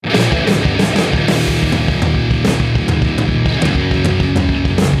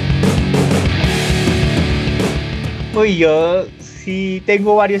Uy, yo sí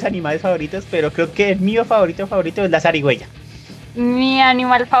tengo varios animales favoritos, pero creo que el mío favorito es la zarigüeya. Mi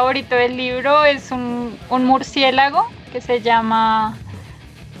animal favorito del libro es un murciélago que se llama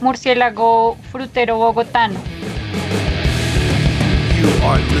murciélago frutero bogotano. You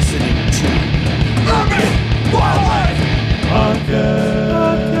are listening to Urban Wildlife Podcast.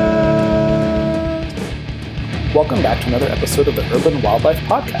 Welcome back to another episode of the Urban Wildlife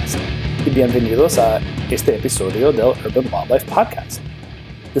Podcast. Y bienvenidos a este episodio del Urban Wildlife Podcast.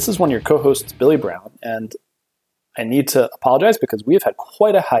 This is one of your co-hosts, Billy Brown, and I need to apologize because we have had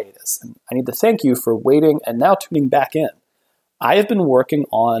quite a hiatus, and I need to thank you for waiting and now tuning back in. I have been working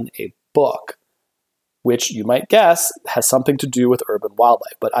on a book, which you might guess has something to do with urban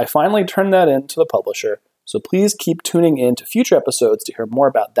wildlife, but I finally turned that in to the publisher, so please keep tuning in to future episodes to hear more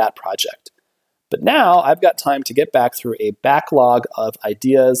about that project. But now I've got time to get back through a backlog of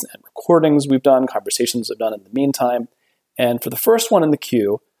ideas and recordings we've done, conversations we've done in the meantime, and for the first one in the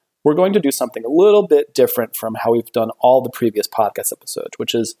queue, we're going to do something a little bit different from how we've done all the previous podcast episodes,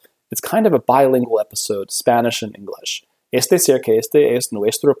 which is, it's kind of a bilingual episode, Spanish and English. Es decir que este es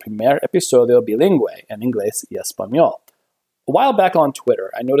nuestro primer episodio bilingüe en inglés y español. A while back on Twitter,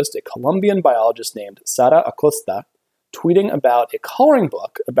 I noticed a Colombian biologist named Sara Acosta tweeting about a coloring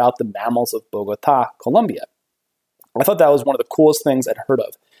book about the mammals of Bogota, Colombia. I thought that was one of the coolest things I'd heard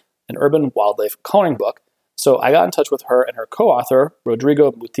of, an urban wildlife coloring book. So I got in touch with her and her co-author,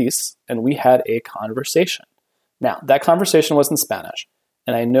 Rodrigo Mutis, and we had a conversation. Now, that conversation was in Spanish,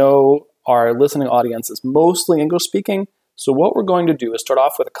 and I know our listening audience is mostly English-speaking, so what we're going to do is start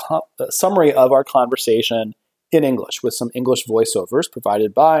off with a summary of our conversation in English with some English voiceovers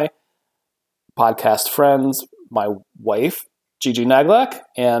provided by podcast friends, my wife, Gigi Naglak,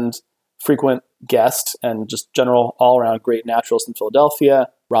 and frequent guest and just general all-around great naturalist in Philadelphia,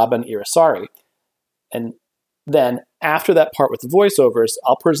 Robin Irisari. And then after that part with the voiceovers,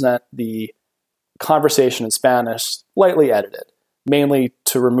 I'll present the conversation in Spanish, lightly edited, mainly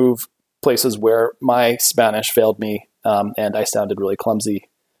to remove places where my Spanish failed me and I sounded really clumsy,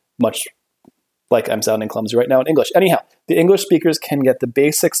 much like I'm sounding clumsy right now in English. Anyhow, the English speakers can get the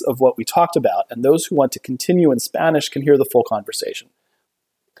basics of what we talked about, and those who want to continue in Spanish can hear the full conversation.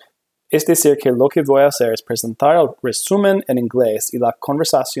 Es decir, que lo que voy a hacer es presentar el resumen en inglés y la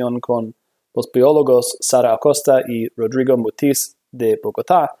conversación con los biólogos Sara Acosta y Rodrigo Mutis de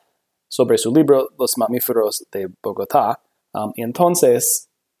Bogotá sobre su libro Los mamíferos de Bogotá. Y entonces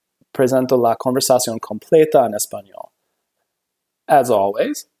presento la conversación completa en español. As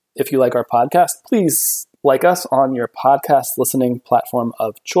always, if you like our podcast, please like us on your podcast listening platform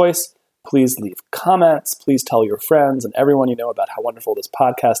of choice. Please leave comments. Please tell your friends and everyone you know about how wonderful this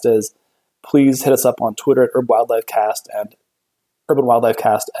podcast is. Please hit us up on Twitter at UrbanWildlifeCast and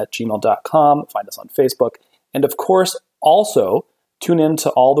urbanwildlifecast@gmail.com. Find us on Facebook. And of course, also tune in to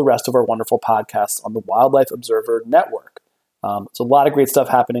all the rest of our wonderful podcasts on the Wildlife Observer Network. There's a lot of great stuff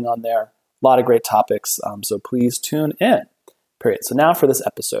happening on there, a lot of great topics, so please tune in. Period. So now for this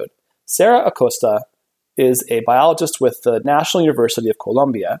episode. Sara Acosta is a biologist with the National University of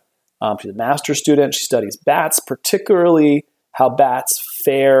Colombia. She's a master's student. She studies bats, particularly how bats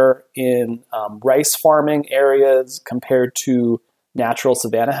fare in rice farming areas compared to natural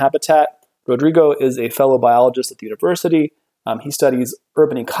savanna habitat. Rodrigo is a fellow biologist at the university. He studies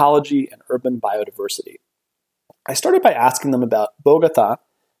urban ecology and urban biodiversity. I started by asking them about Bogota,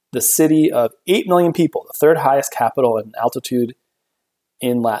 the city of 8 million people, the third highest capital in altitude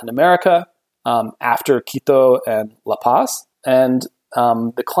in Latin America, after Quito and La Paz. And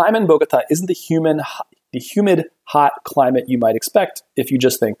the climate in Bogota isn't the humid, hot climate you might expect if you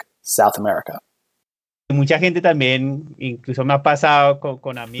just think South America. Mucha gente también, incluso me ha pasado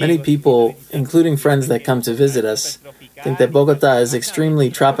con amigos. Many people, including friends that come to visit us, think that Bogota is extremely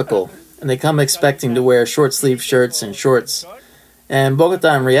tropical, and they come expecting to wear short-sleeved shirts and shorts. And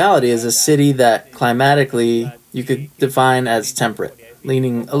Bogota, in reality, is a city that climatically you could define as temperate,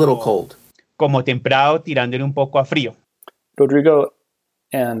 leaning a little cold. Como templado, tirándole un poco a frío. Rodrigo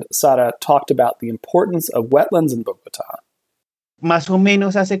and Sara talked about the importance of wetlands in Bogota. Más o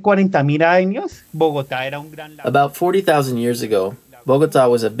menos hace 40,000 años, Bogotá era un gran lago. About 40,000 years ago, Bogota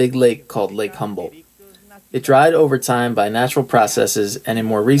was a big lake called Lake Humboldt. It dried over time by natural processes and in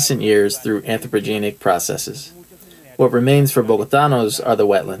more recent years through anthropogenic processes. What remains for Bogotanos are the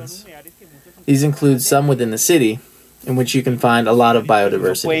wetlands. These include some within the city, in which you can find a lot of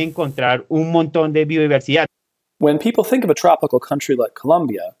biodiversity. Puede encontrar un montón de biodiversidad. When people think of a tropical country like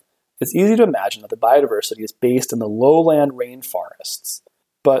Colombia, it's easy to imagine that the biodiversity is based in the lowland rainforests.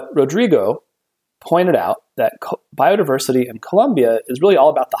 But Rodrigo pointed out that biodiversity in Colombia is really all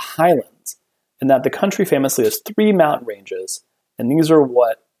about the highlands. in that the country famously has 3 mountain ranges, and these are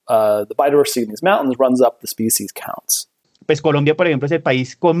what the biodiversity in these mountains runs up the species counts. Pues Colombia, por ejemplo, es el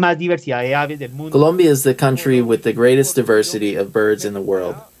país con más diversidad de aves del mundo. Colombia is the country with the greatest diversity of birds in the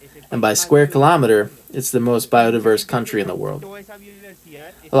world, and by square kilometer, it's the most biodiverse country in the world.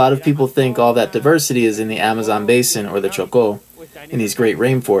 A lot of people think all that diversity is in the Amazon basin or the Chocó, in these great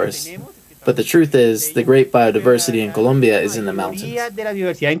rainforests. But the truth is, the great biodiversity in Colombia is in the mountains. De la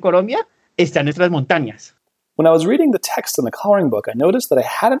diversidad en Colombia está en nuestras montañas. When I was reading the text in the coloring book, I noticed that I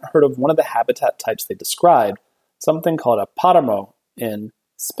hadn't heard of one of the habitat types they described, something called a páramo in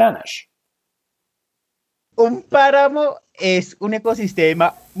Spanish. Un páramo es un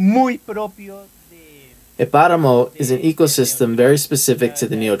ecosistema muy propio de... A páramo is an ecosystem very specific to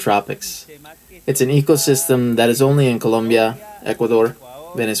the neotropics. It's an ecosystem that is only in Colombia, Ecuador,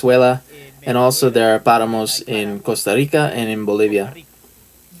 Venezuela, and also there are páramos in Costa Rica and in Bolivia.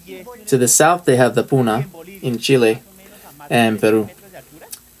 To the south they have the Puna in Chile and Peru.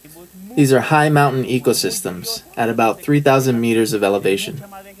 These are high mountain ecosystems at about 3,000 meters of elevation.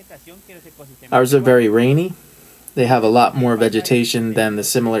 Ours are very rainy. They have a lot more vegetation than the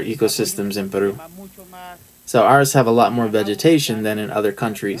similar ecosystems in Peru. So ours have a lot more vegetation than in other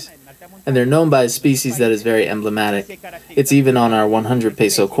countries. And they're known by a species that is very emblematic. It's even on our 100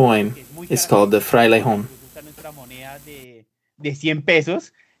 peso coin. It's called the frailejón. De 100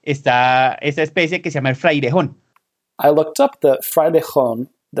 pesos está esa especie que se llama el frailejón. I looked up the frailejón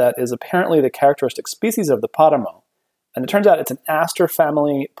that is apparently the characteristic species of the páramo, and it turns out it's an aster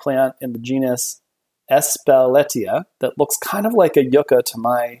family plant in the genus Espeletia that looks kind of like a yucca to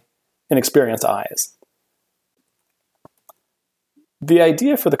my inexperienced eyes. The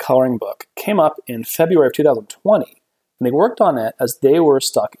idea for the coloring book came up in February of 2020, and they worked on it as they were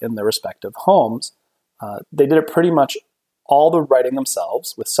stuck in their respective homes. They did it pretty much all the writing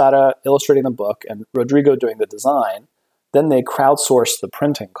themselves, with Sara illustrating the book and Rodrigo doing the design. Then they crowdsourced the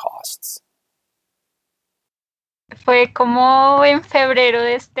printing costs. Fue como en febrero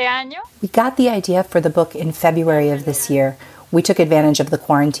de este año. We got the idea for the book in February of this year. We took advantage of the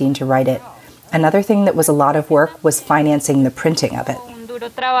quarantine to write it. Another thing that was a lot of work was financing the printing of it. Un duro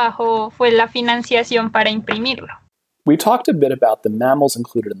trabajo fue la financiación para imprimirlo. We talked a bit about the mammals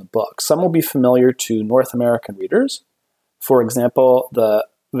included in the book. Some will be familiar to North American readers. For example, the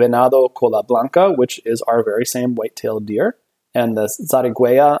venado cola blanca, which is our very same white-tailed deer, and the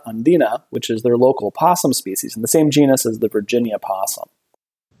zarigüeya andina, which is their local possum species, in the same genus as the Virginia possum.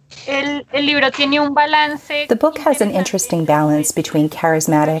 El libro tiene un balance. The book has an interesting balance between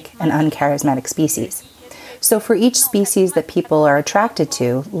charismatic and uncharismatic species. So for each species that people are attracted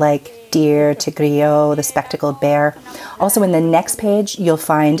to, like deer, tigrillo, the spectacled bear, also in the next page you'll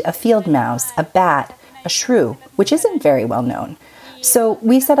find a field mouse, a bat, a shrew, which isn't very well known. So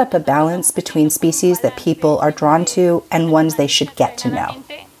we set up a balance between species that people are drawn to and ones they should get to know.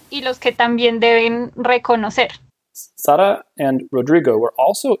 Y los que también deben reconocer. Sara and Rodrigo were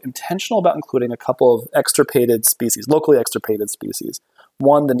also intentional about including a couple of extirpated species, locally extirpated species.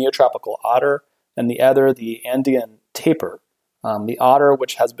 One, the neotropical otter, and the other, the Andean tapir. The otter,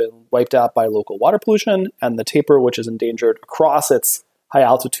 which has been wiped out by local water pollution, and the tapir, which is endangered across its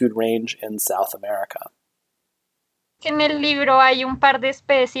high-altitude range in South America. En el libro hay un par de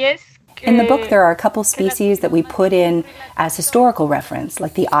especies. In the book, there are a couple species that we put in as historical reference,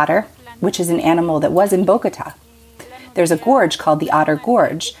 like the otter, which is an animal that was in Bogota. There's a gorge called the Otter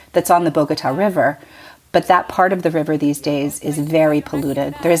Gorge that's on the Bogota River, but that part of the river these days is very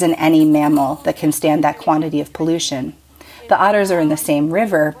polluted. There isn't any mammal that can stand that quantity of pollution. The otters are in the same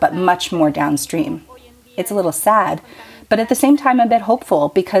river, but much more downstream. It's a little sad, but at the same time a bit hopeful,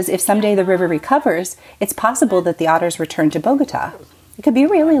 because if someday the river recovers, it's possible that the otters return to Bogota. It could be a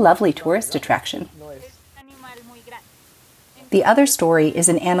really lovely tourist attraction. The other story is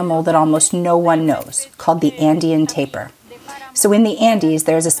an animal that almost no one knows, called the Andean tapir. So in the Andes,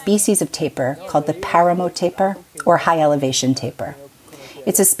 there's a species of tapir called the paramo tapir, or high elevation tapir.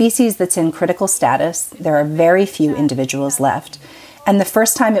 It's a species that's in critical status. There are very few individuals left. And the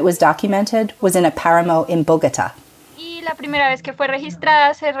first time it was documented was in a páramo in Bogota. Y la primera vez que fue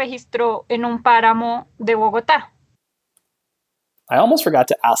registrada se registró en un páramo de Bogotá. I almost forgot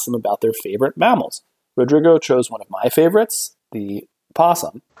to ask them about their favorite mammals. Rodrigo chose one of my favorites, the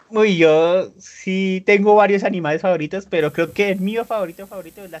possum. Uy, yo sí tengo varios animales favoritos, pero creo que el mío favorito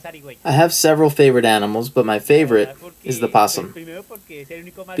es la zarigüeya. I have several favorite animals, but my favorite is the possum,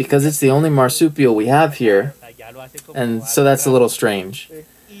 because it's the only marsupial we have here, and so that's a little strange.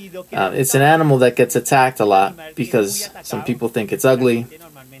 It's an animal that gets attacked a lot because some people think it's ugly.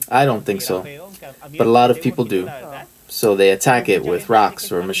 I don't think so, but a lot of people do. so they attack it with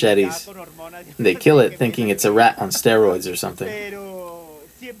rocks or machetes. They kill it thinking it's a rat on steroids or something.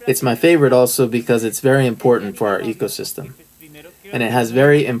 It's my favorite also because it's very important for our ecosystem. And it has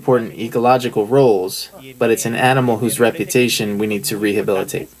very important ecological roles, but it's an animal whose reputation we need to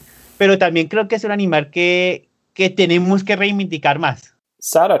rehabilitate. Pero también creo que es un animal que tenemos que reivindicar más.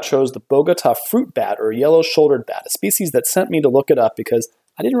 Sara chose the Bogota fruit bat, or yellow-shouldered bat, a species that sent me to look it up because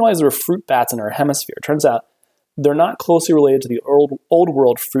I didn't realize there were fruit bats in our hemisphere. Turns out they're not closely related to the old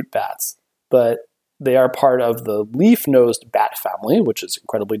world fruit bats, but they are part of the leaf-nosed bat family, which is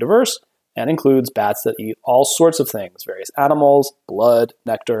incredibly diverse and includes bats that eat all sorts of things, various animals, blood,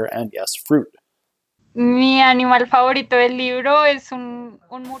 nectar, and yes, fruit. Mi animal favorito del libro es un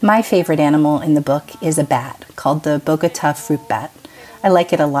My favorite animal in the book is a bat called the Bogota fruit bat. I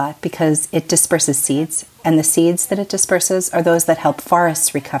like it a lot because it disperses seeds, and the seeds that it disperses are those that help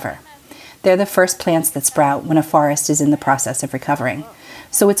forests recover. They're the first plants that sprout when a forest is in the process of recovering.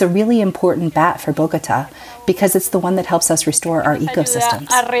 So it's a really important bat for Bogota because it's the one that helps us restore our ecosystems.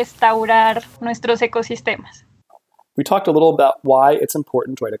 Ayuda a restaurar nuestros ecosistemas. We talked a little about why it's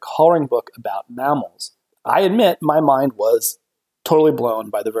important to write a coloring book about mammals. I admit my mind was totally blown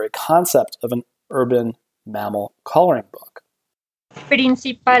by the very concept of an urban mammal coloring book.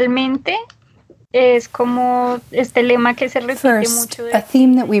 Principalmente es como este lema que se repite First, mucho. a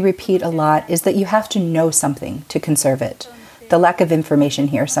theme that we repeat a lot is that you have to know something to conserve it. The lack of information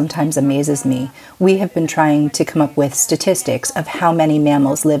here sometimes amazes me. We have been trying to come up with statistics of how many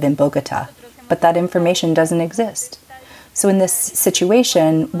mammals live in Bogota, but that information doesn't exist. So in this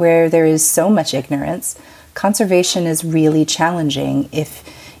situation where there is so much ignorance, conservation is really challenging if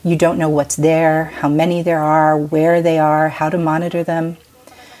you don't know what's there, how many there are, where they are, how to monitor them.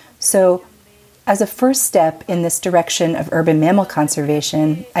 So as a first step in this direction of urban mammal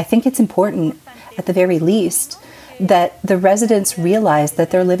conservation, I think it's important, at the very least, that the residents realize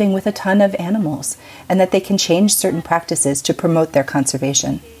that they're living with a ton of animals and that they can change certain practices to promote their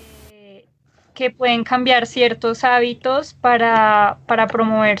conservation. Que pueden cambiar ciertos hábitos para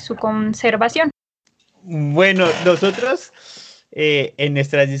promover su conservación. Bueno, nosotros en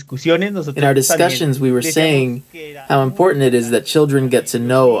nuestras discusiones, In our discussions, we were saying how important it is that children get to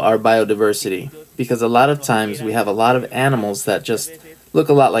know our biodiversity, because a lot of times we have a lot of animals that just look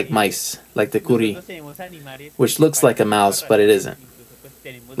a lot like mice, like the curi, which looks like a mouse, but it isn't.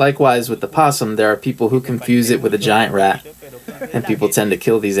 Likewise, with the possum, there are people who confuse it with a giant rat, and people tend to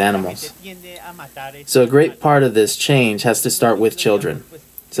kill these animals. So a great part of this change has to start with children,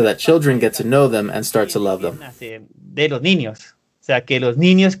 so that children get to know them and start to love them. De los niños. O sea, que los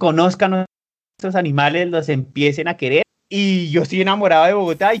niños conozcan estos animales, los empiecen a querer. Y yo estoy enamorado de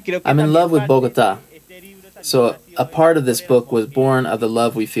Bogotá y creo que I'm in love with Bogota. So a part of this book was born of the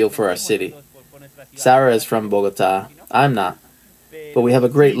love we feel for our city. Sarah is from Bogota. I'm not. But we have a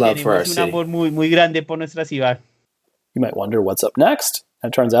great love for our un city. amor muy grande por nuestra ciudad. You might wonder what's up next.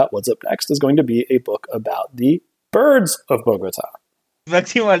 And it turns out what's up next is going to be a book about the birds of Bogota.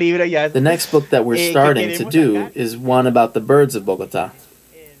 Próximo libro ya es, The next book that we're starting to do is one about the birds of Bogota.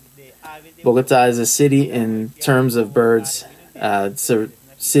 Bogota is a city in terms of birds. It's a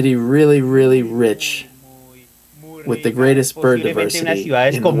city really, really rich with the greatest bird posiblemente una diversity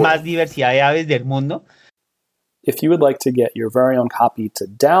ciudades in the con más world. diversidad de aves del mundo. If you would like to get your very own copy to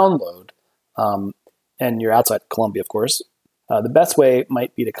download, and you're outside Colombia, of course, the best way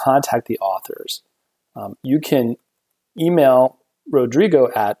might be to contact the authors. You can email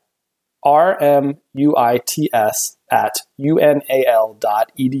Rodrigo at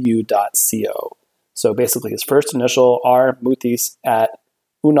rmuits@unal.edu.co. So basically his first initial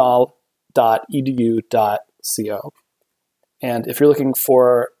rmutis@unal.edu.co. And if you're looking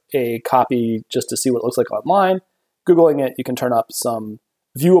for a copy just to see what it looks like online, Googling it, you can turn up some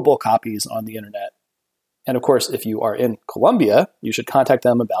viewable copies on the internet. And of course, if you are in Colombia, you should contact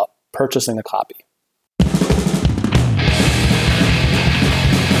them about purchasing a copy.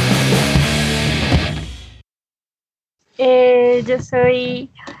 Yo soy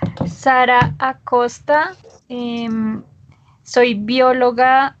Sara Acosta, soy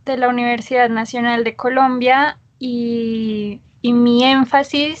bióloga de la Universidad Nacional de Colombia y mi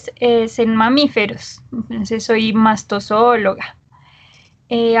énfasis es en mamíferos, entonces soy mastozoóloga.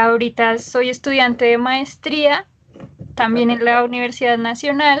 Ahorita soy estudiante de maestría, también en la Universidad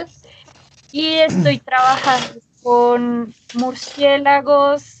Nacional, y estoy trabajando con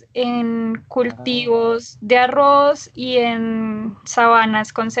murciélagos en cultivos de arroz y en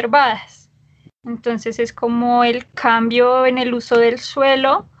sabanas conservadas. Entonces es como el cambio en el uso del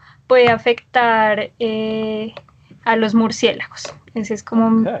suelo puede afectar a los murciélagos. Ese es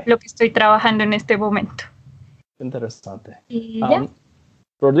como lo que estoy trabajando en este momento. Interesante. Y ya.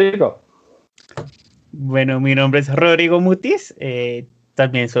 Rodrigo. Bueno, mi nombre es Rodrigo Mutis.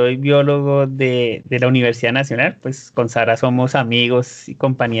 También soy biólogo de la Universidad Nacional. Pues con Sara somos amigos y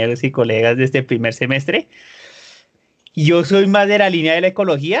compañeros y colegas desde el primer semestre. Yo soy más de la línea de la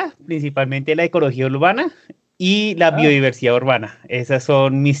ecología, principalmente la ecología urbana y la biodiversidad urbana. Esos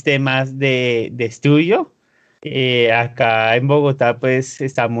son mis temas de estudio. Acá en Bogotá, pues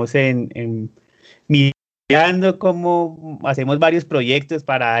estamos mirando cómo hacemos varios proyectos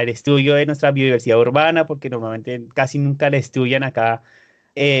para el estudio de nuestra biodiversidad urbana, porque normalmente casi nunca la estudian acá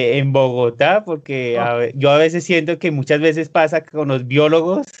en Bogotá, porque yo a veces siento que muchas veces pasa con los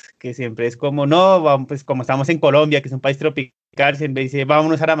biólogos, que siempre es como, no, vamos, pues como estamos en Colombia, que es un país tropical, siempre dice,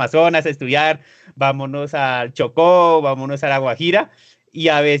 vámonos al Amazonas a estudiar, vámonos al Chocó, vámonos a la Guajira, y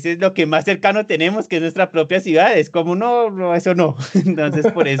a veces lo que más cercano tenemos, que es nuestra propia ciudad, es como, no, eso no.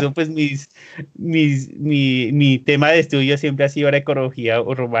 Entonces, por eso, pues, mi tema de estudio siempre ha sido la ecología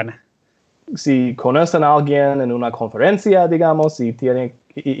urbana. Si conocen a alguien en una conferencia, digamos,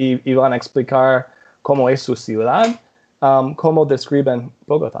 y van a explicar cómo es su ciudad, ¿cómo describen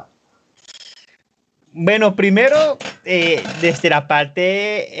Bogotá? Bueno, primero, desde la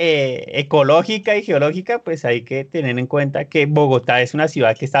parte ecológica y geológica, pues hay que tener en cuenta que Bogotá es una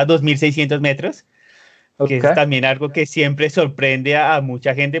ciudad que está a 2.600 metros, que es también algo que siempre sorprende a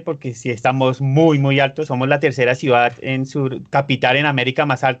mucha gente porque sí estamos muy, muy altos. Somos la tercera ciudad en su capital en América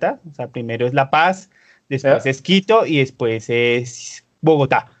más alta. O sea, primero es La Paz, después es Quito y después es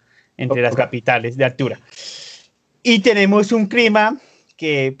Bogotá, entre las capitales de altura. Y tenemos un clima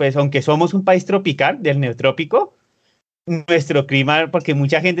que, pues, aunque somos un país tropical, del neotrópico, nuestro clima, porque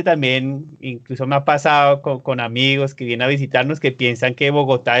mucha gente también, incluso me ha pasado con amigos que vienen a visitarnos, que piensan que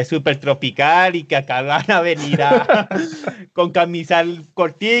Bogotá es súper tropical y que acá van a venir con camisa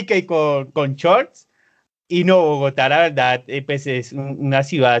cortica y con shorts. Y no, Bogotá, la verdad, pues es una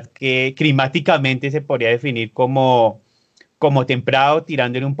ciudad que climáticamente se podría definir como templado,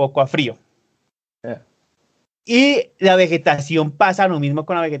 tirándole un poco a frío. Y la vegetación pasa lo mismo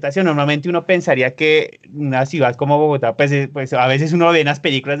con la vegetación. Normalmente uno pensaría que una ciudad como Bogotá, pues a veces uno ve en las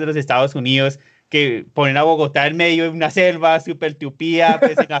películas de los Estados Unidos que ponen a Bogotá en medio de una selva súper tupida,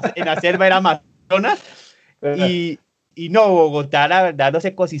 pues en la selva era Amazonas. Y no, Bogotá, la verdad, los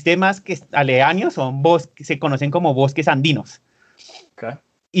ecosistemas que aledaños son bosques, se conocen como bosques andinos.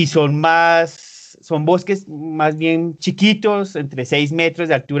 Y son bosques más bien chiquitos, entre 6 metros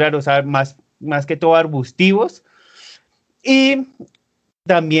de altura, o sea, más que todo arbustivos. Y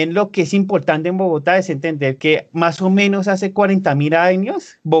también lo que es importante en Bogotá es entender que más o menos hace 40.000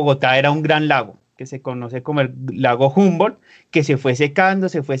 años Bogotá era un gran lago, que se conoce como el lago Humboldt, que se fue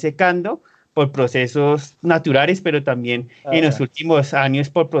secando por procesos naturales, pero también en los últimos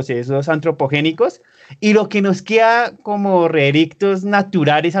años por procesos antropogénicos. Y lo que nos queda como relictos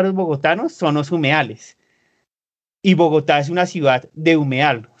naturales a los bogotanos son los humedales. Y Bogotá es una ciudad de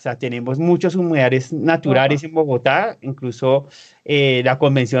humedal, o sea, tenemos muchos humedales naturales en Bogotá, incluso la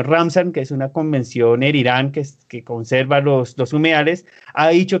convención Ramsar, que es una convención en Irán que conserva los humedales, ha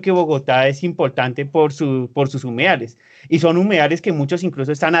dicho que Bogotá es importante por sus humedales, y son humedales que muchos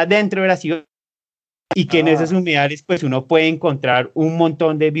incluso están adentro de la ciudad, y que en esos humedales pues uno puede encontrar un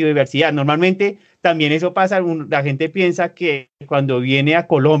montón de biodiversidad. Normalmente también eso pasa, la gente piensa que cuando viene a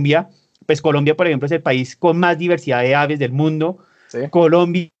Colombia, pues Colombia, por ejemplo, es el país con más diversidad de aves del mundo. Sí.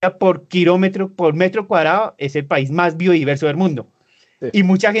 Colombia, por metro cuadrado, es el país más biodiverso del mundo. Sí. Y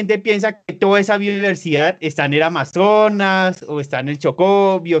mucha gente piensa que toda esa biodiversidad está en el Amazonas, o está en el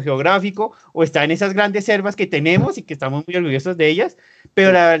Chocó biogeográfico, o está en esas grandes selvas que tenemos y que estamos muy orgullosos de ellas.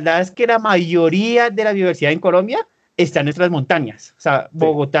 Pero la verdad es que la mayoría de la biodiversidad en Colombia está en nuestras montañas. O sea,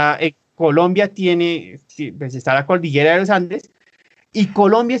 Bogotá, Colombia pues está la cordillera de los Andes. Y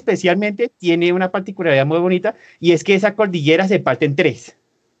Colombia especialmente tiene una particularidad muy bonita, y es que esa cordillera se parte en 3.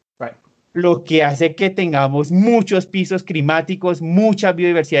 Lo que hace que tengamos muchos pisos climáticos, mucha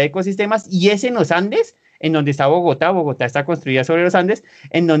biodiversidad de ecosistemas, y es en los Andes, en donde está Bogotá está construida sobre los Andes,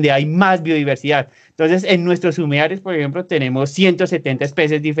 en donde hay más biodiversidad. Entonces, en nuestros humedales, por ejemplo, tenemos 170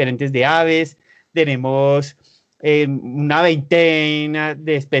 especies diferentes de aves, tenemos una veintena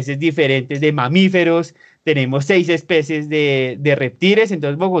de especies diferentes de mamíferos, tenemos 6 especies de reptiles.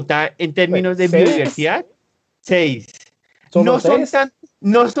 Entonces Bogotá, en términos de biodiversidad, 6. No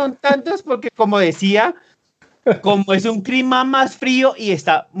son tantos porque, como decía, como es un clima más frío y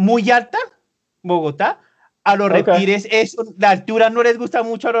está muy alta Bogotá, a los reptiles la altura no les gusta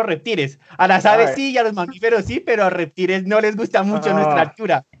mucho a los reptiles. A las aves sí y a los mamíferos sí, pero a reptiles no les gusta mucho nuestra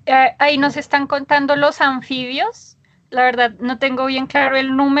altura. Ahí nos están contando los anfibios. La verdad no tengo bien claro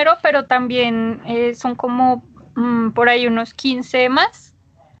el número, pero también son como por ahí unos 15 más.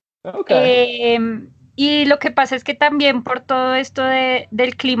 Okay. Y lo que pasa es que también por todo esto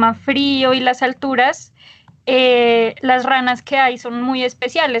del clima frío y las alturas, las ranas que hay son muy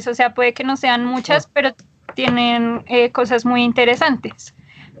especiales, o sea, puede que no sean muchas, pero tienen cosas muy interesantes.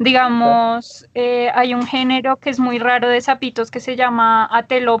 Digamos, hay un género que es muy raro de sapitos que se llama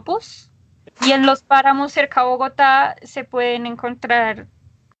Atelopus, y en los páramos cerca a Bogotá se pueden encontrar,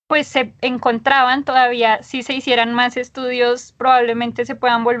 pues se encontraban todavía, si se hicieran más estudios, probablemente se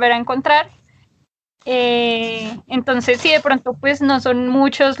puedan volver a encontrar. Entonces sí, de pronto pues no son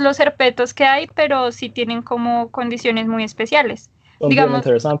muchos los herpetos que hay, pero sí tienen como condiciones muy especiales. Son bien Digamos,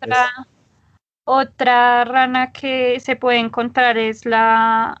 interesantes. otra rana que se puede encontrar es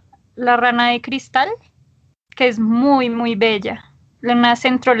la rana de cristal, que es muy, muy bella, una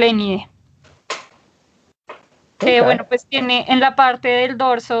centrolénide. Que bueno, pues tiene en la parte del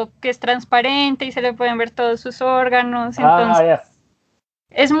dorso que es transparente y se le pueden ver todos sus órganos, entonces yes.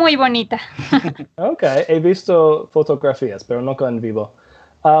 es muy bonita. Ok, he visto fotografías, pero nunca en vivo.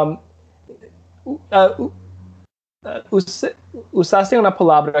 Usaste una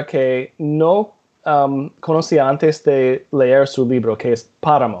palabra que no conocía antes de leer su libro, que es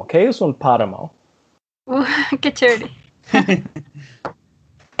páramo. ¿Qué es un páramo? Qué chévere.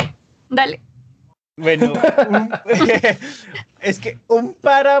 Dale. Bueno, es que un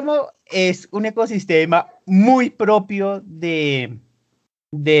páramo es un ecosistema muy propio del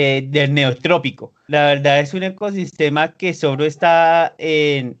neotrópico. La verdad es un ecosistema que solo está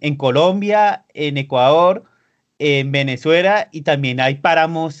en Colombia, en Ecuador, en Venezuela y también hay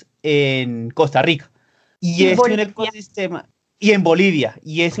páramos en Costa Rica. Y es un ecosistema, y en Bolivia,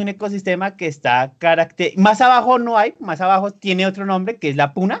 y es un ecosistema que está más abajo no hay, más abajo tiene otro nombre que es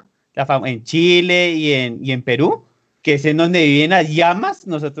la puna, en Chile y en Perú, que es en donde viven las llamas.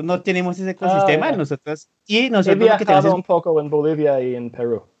 Nosotros no tenemos ese ecosistema, nosotros He lo que viajado tenemos un poco en Bolivia y en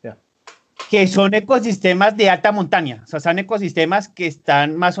Perú. que son ecosistemas de alta montaña, o sea, son ecosistemas que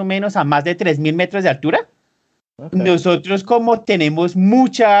están más o menos a más de 3.000 metros de altura. Okay. Nosotros como tenemos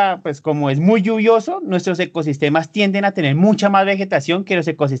pues como es muy lluvioso, nuestros ecosistemas tienden a tener mucha más vegetación que los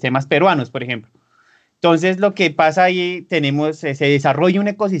ecosistemas peruanos, por ejemplo. Entonces, lo que pasa ahí, se desarrolla un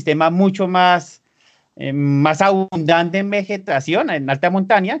ecosistema mucho más abundante en vegetación, en alta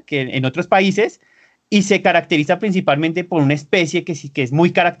montaña, que en otros países, y se caracteriza principalmente por una especie que es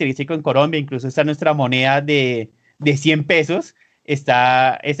muy característica en Colombia, incluso está nuestra moneda de 100 pesos,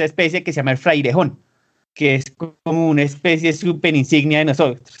 está esa especie que se llama el frailejón, que es como una especie súper insignia de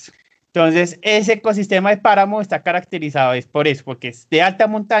nosotros. Entonces, ese ecosistema de páramo está caracterizado por eso, porque es de alta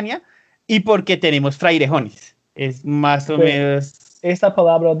montaña, y porque tenemos frailejones. Es más o menos... Esta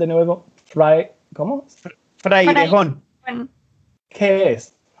palabra de nuevo, ¿cómo? Frailejón. ¿Qué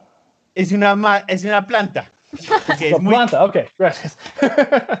es? Es una planta. Planta, ok, gracias.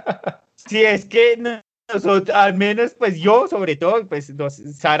 Sí, es que nosotros, al menos pues yo, sobre todo, pues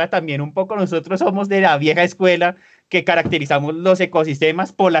Sara también un poco, nosotros somos de la vieja escuela que caracterizamos los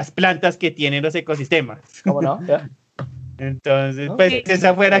ecosistemas por las plantas que tienen los ecosistemas. ¿Cómo no? Yeah. Entonces, pues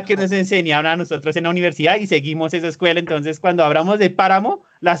esa fue la que nos enseñaron a nosotros en la universidad y seguimos esa escuela. Entonces, cuando hablamos de páramo,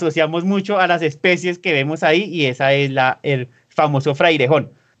 la asociamos mucho a las especies que vemos ahí y esa es el famoso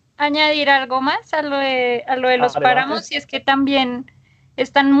frailejón. Añadir algo más a lo de los páramos, y es que también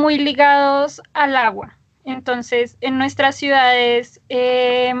están muy ligados al agua. Entonces, en nuestras ciudades,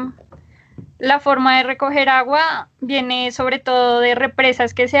 la forma de recoger agua viene sobre todo de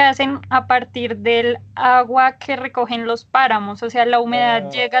represas que se hacen a partir del agua que recogen los páramos. O sea, la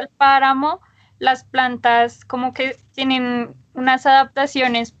humedad llega al páramo, las plantas como que tienen unas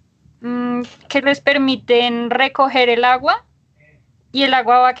adaptaciones que les permiten recoger el agua, y el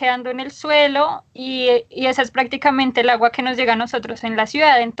agua va quedando en el suelo, y esa es prácticamente el agua que nos llega a nosotros en la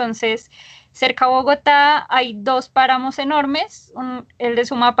ciudad. Entonces, cerca a Bogotá hay 2 páramos enormes, el de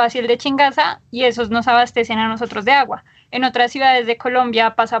Sumapaz y el de Chingaza, y esos nos abastecen a nosotros de agua. En otras ciudades de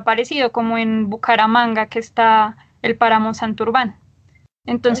Colombia pasa parecido, como en Bucaramanga, que está el páramo Santurbán.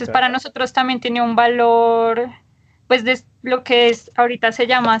 Entonces, para nosotros también tiene un valor, pues, de lo que ahorita se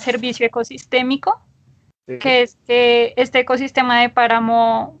llama servicio ecosistémico, que es que este ecosistema de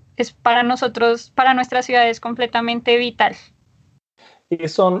páramo es para nosotros, para nuestra ciudad, es completamente vital. ¿Y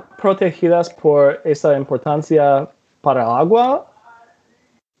son protegidas por esa importancia para el agua?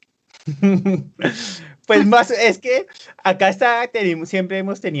 Pues más, es que acá siempre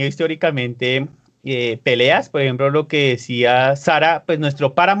hemos tenido históricamente peleas. Por ejemplo, lo que decía Sara, pues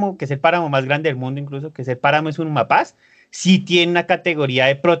nuestro páramo, que es el páramo más grande del mundo incluso, que es el páramo de Sumapaz, sí tiene una categoría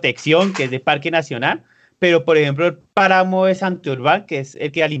de protección, que es de parque nacional, pero por ejemplo el páramo de Santurbán, que es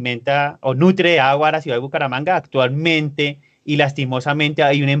el que alimenta o nutre de agua a la ciudad de Bucaramanga, actualmente y lastimosamente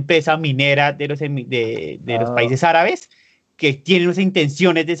hay una empresa minera de los países árabes que tiene unas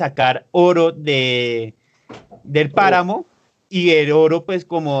intenciones de sacar oro del páramo, y el oro, pues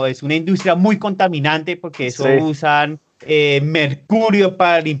como es una industria muy contaminante, porque eso usan mercurio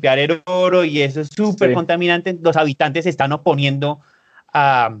para limpiar el oro y eso es súper contaminante, los habitantes se están oponiendo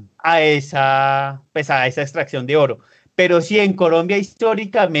a esa extracción de oro. Pero sí, en Colombia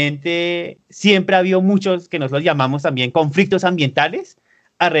históricamente siempre ha habido muchos, que nosotros llamamos también conflictos ambientales,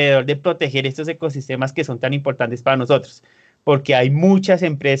 alrededor de proteger estos ecosistemas que son tan importantes para nosotros, porque hay muchas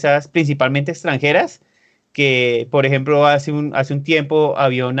empresas, principalmente extranjeras, que, por ejemplo, hace un tiempo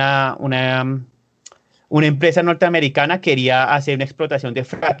había una empresa norteamericana que quería hacer una explotación de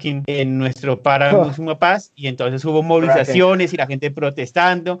fracking en nuestro páramo Sumapaz, y entonces hubo movilizaciones y la gente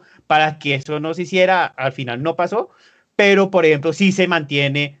protestando para que eso no se hiciera. Al final no pasó, pero, por ejemplo, sí se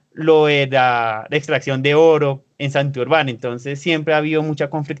mantiene lo de la extracción de oro en Santurbán. Entonces siempre ha habido mucha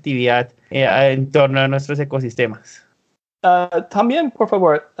conflictividad en torno a nuestros ecosistemas. También, por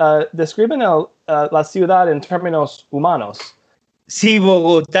favor, describen la ciudad en términos humanos. Sí,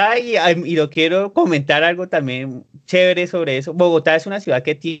 Bogotá, y lo quiero comentar algo también chévere sobre eso. Bogotá es una ciudad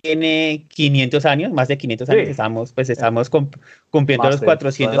que tiene 500 años, más de 500 años. Estamos cumpliendo los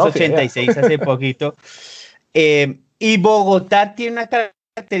 486 hace poquito. Y Bogotá tiene una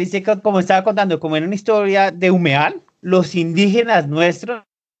característica, como estaba contando, como en una historia de humedal. Los indígenas nuestros,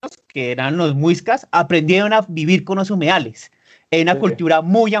 que eran los muiscas, aprendieron a vivir con los humedales. Es una cultura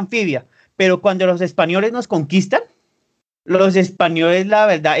muy anfibia, pero cuando los españoles nos conquistan, los españoles, la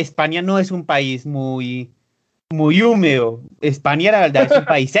verdad, España no es un país muy húmedo. España, la verdad, es un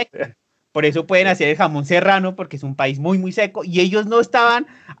país seco. Por eso pueden hacer el jamón serrano, porque es un país muy seco, y ellos no estaban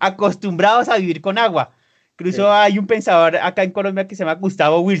acostumbrados a vivir con agua. Incluso hay un pensador acá en Colombia que se llama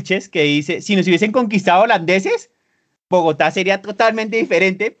Gustavo Wilches, que dice, si nos hubiesen conquistado holandeses, Bogotá sería totalmente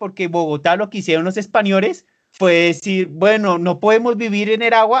diferente, porque Bogotá, lo que hicieron los españoles fue decir, bueno, no podemos vivir en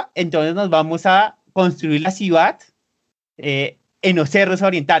el agua, entonces nos vamos a construir la ciudad en los cerros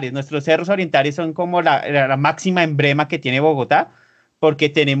orientales. Nuestros cerros orientales son como la máxima emblema que tiene Bogotá, porque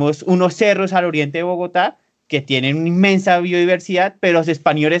tenemos unos cerros al oriente de Bogotá que tienen una inmensa biodiversidad, pero a los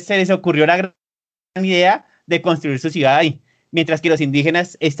españoles se les ocurrió la gran idea de construir su ciudad ahí. Mientras que los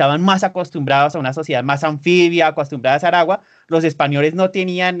indígenas estaban más acostumbrados a una sociedad más anfibia, acostumbradas al agua, los españoles no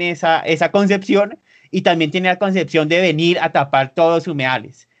tenían esa concepción, y también tenían la concepción de venir a tapar todos los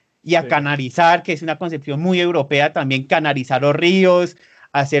humedales y a canalizar, que es una concepción muy europea, también canalizar los ríos,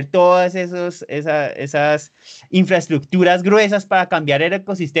 hacer todas esas infraestructuras gruesas para cambiar el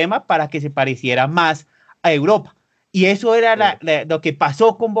ecosistema para que se pareciera más a Europa. Y eso era lo que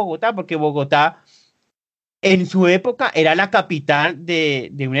pasó con Bogotá, porque Bogotá en su época era la capital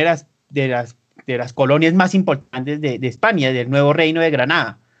de una de las colonias más importantes de España, del nuevo reino de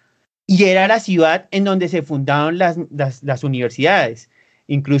Granada. Y era la ciudad en donde se fundaron las universidades.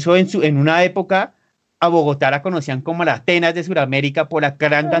 Incluso en una época a Bogotá la conocían como la Atenas de Sudamérica por la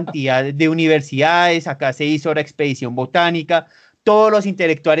gran cantidad de universidades. Acá se hizo la expedición botánica. Todos los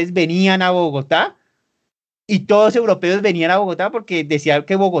intelectuales venían a Bogotá, y todos los europeos venían a Bogotá porque decían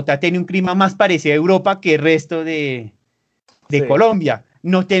que Bogotá tenía un clima más parecido a Europa que el resto de Colombia.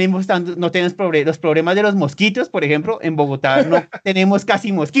 No tenemos los problemas de los mosquitos, por ejemplo. En Bogotá no tenemos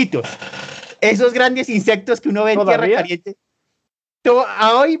casi mosquitos. Esos grandes insectos que uno ve en tierra caliente.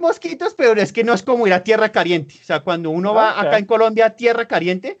 Hay mosquitos, pero es que no es como ir a tierra caliente. O sea, cuando uno va acá en Colombia a tierra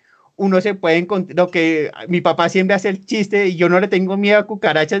caliente, uno se puede encontrar, lo que mi papá siempre hace el chiste, y yo no le tengo miedo a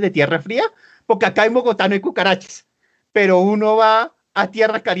cucarachas de tierra fría, porque acá en Bogotá no hay cucarachas, pero uno va a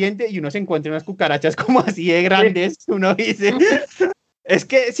tierra caliente y uno se encuentra unas cucarachas como así de grandes. Uno dice, es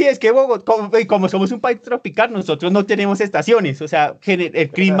que Bogotá, como somos un país tropical, nosotros no tenemos estaciones. O sea, el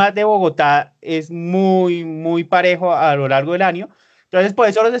clima de Bogotá es muy parejo a lo largo del año. Entonces, por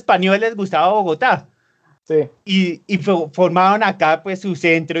eso a los españoles les gustaba Bogotá. Sí. Y formaron acá pues su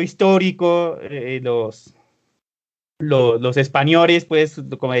centro histórico, los españoles, pues,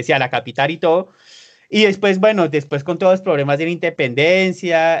 como decía, la capital y todo. Y después, bueno, con todos los problemas de la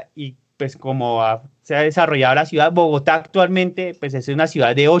independencia y pues como se ha desarrollado la ciudad, Bogotá actualmente pues es una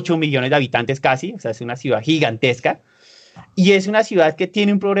ciudad de 8 millones de habitantes casi, o sea, es una ciudad gigantesca. Y es una ciudad que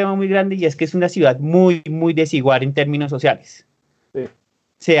tiene un problema muy grande, y es que es una ciudad muy desigual en términos sociales. Sí. O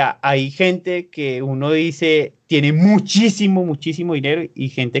sea, hay gente que uno dice tiene muchísimo dinero, y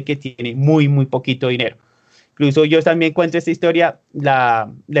gente que tiene muy poquito dinero. Incluso yo también cuento esta historia.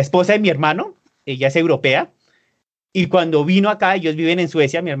 La esposa de mi hermano, ella es europea, Y cuando vino acá, ellos viven en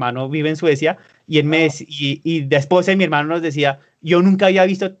Suecia, mi hermano vive en Suecia, y, y la esposa de mi hermano nos decía, yo nunca había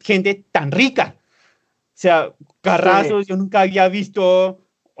visto gente tan rica. O sea, carrazos, yo nunca había visto,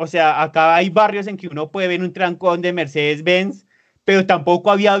 o sea, acá hay barrios en que uno puede ver un trancón de Mercedes-Benz, pero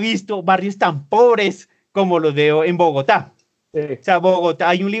tampoco había visto barrios tan pobres como los veo en Bogotá. Sí. O sea, Bogotá,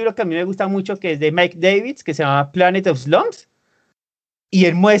 hay un libro que a mí me gusta mucho que es de Mike Davids, que se llama Planet of Slums, y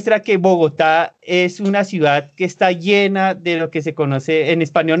él muestra que Bogotá es una ciudad que está llena de lo que se conoce, en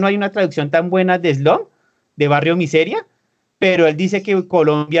español no hay una traducción tan buena de slum, de barrio miseria, pero él dice que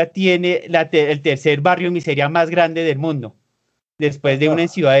Colombia tiene el tercer barrio miseria más grande del mundo, después de una en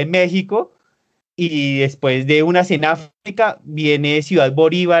Ciudad de México y después de una en África, viene Ciudad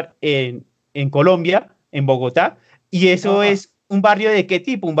Bolívar en Colombia, en Bogotá, y eso es un barrio de qué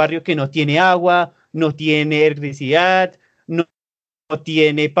tipo, un barrio que no tiene agua, no tiene electricidad, no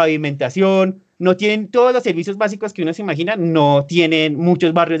tiene pavimentación, no tienen todos los servicios básicos que uno se imagina, no tienen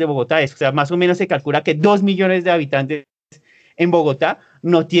muchos barrios de Bogotá, o sea, más o menos se calcula que 2 millones de habitantes en Bogotá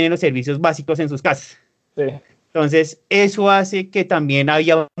no tienen los servicios básicos en sus casas. Sí. Entonces, eso hace que también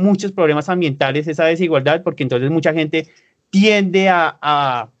haya muchos problemas ambientales, esa desigualdad, porque entonces mucha gente tiende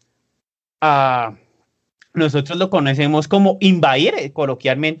a nosotros lo conocemos como invadir,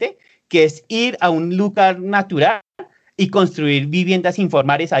 coloquialmente, que es ir a un lugar natural y construir viviendas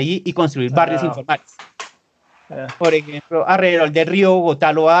informales ahí y construir barrios informales. Por ejemplo, alrededor del río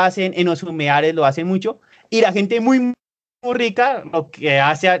Bogotá lo hacen, en los humedales lo hacen mucho, y la gente muy rica, lo que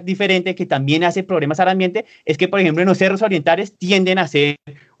hace diferente, que también hace problemas al ambiente, es que, por ejemplo, en los cerros orientales tienden a ser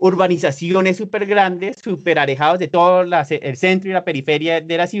urbanizaciones súper grandes, súper alejados de todo el centro y la periferia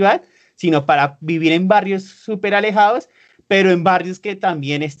de la ciudad, sino para vivir en barrios súper alejados, pero en barrios que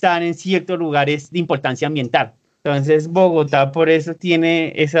también están en ciertos lugares de importancia ambiental. Entonces, Bogotá por eso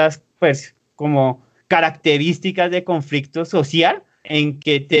tiene esas, pues, como características de conflicto social, en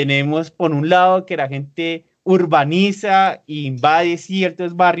que tenemos, por un lado, que la gente urbaniza e invade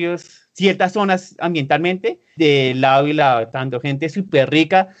ciertos barrios, ciertas zonas ambientalmente, de lado y lado, tanto gente súper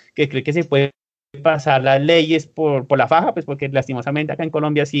rica que cree que se puede pasar las leyes por la faja, pues porque lastimosamente acá en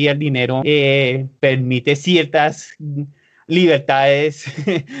Colombia sí el dinero permite ciertas libertades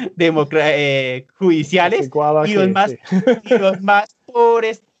judiciales, y los más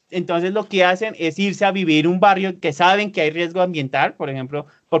pobres, entonces lo que hacen es irse a vivir un barrio que saben que hay riesgo ambiental, por ejemplo,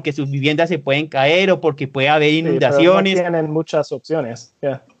 porque sus viviendas se pueden caer o porque puede haber inundaciones. Pero no tienen muchas opciones.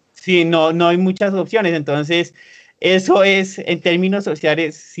 Sí, no hay muchas opciones, entonces eso es, en términos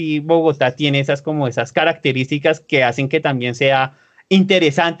sociales, sí, Bogotá tiene esas características que hacen que también sea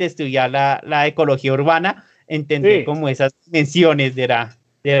interesante estudiar la ecología urbana, entender como esas dimensiones de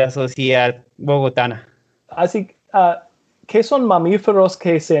la sociedad bogotana. Así, ¿qué son mamíferos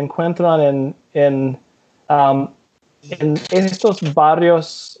que se encuentran en estos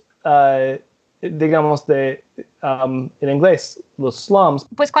barrios, digamos, en inglés, los slums?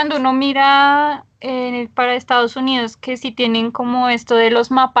 Pues cuando uno mira para Estados Unidos, que sí tienen como esto de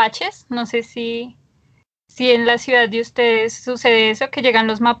los mapaches, no sé si en la ciudad de ustedes sucede eso, que llegan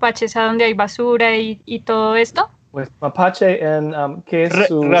los mapaches a donde hay basura y todo esto. Pues mapache ¿qué es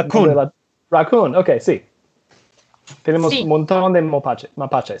su raccoon. Raccoon, ok, sí. Tenemos un montón de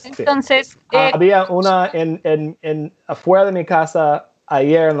mapaches. Entonces, sí. Había una afuera de mi casa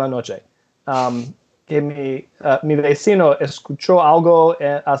ayer en la noche, que mi vecino escuchó algo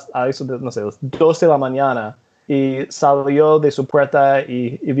a eso de, no sé, las 12 de la mañana, y salió de su puerta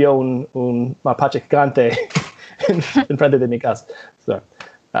y vio un mapache gigante en frente de mi casa.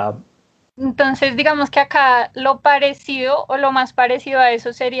 Entonces, digamos que acá lo parecido o lo más parecido a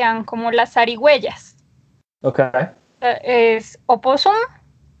eso serían como las zarigüeyas. Ok. Es opossum.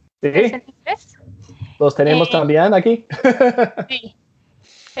 Sí. ¿Es en inglés? Los tenemos también aquí. Sí.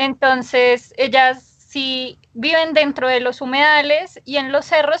 Entonces, ellas sí viven dentro de los humedales y en los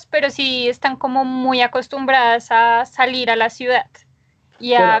cerros, pero sí están como muy acostumbradas a salir a la ciudad.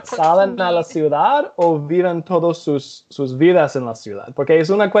 ¿Salen a la ciudad o viven todas sus vidas en la ciudad? Porque es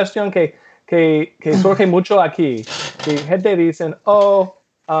una cuestión que surge mucho aquí. Que gente dice,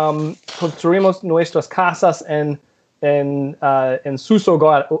 construimos nuestras casas en sus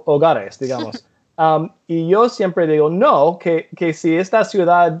hogares, digamos. Y yo siempre digo, no, que si esta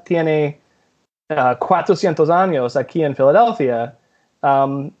ciudad tiene 400 años aquí en Filadelfia,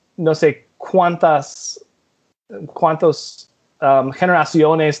 no sé cuántas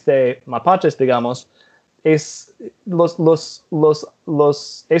generaciones de mapaches, digamos, estos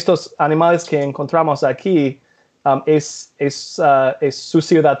animales que encontramos aquí, es su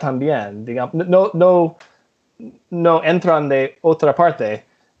ciudad también, digamos. No entran de otra parte,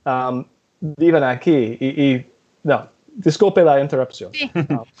 viven aquí, y no, disculpe la interrupción. Sí,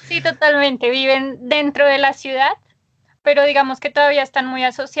 sí, totalmente. Viven dentro de la ciudad, pero digamos que todavía están muy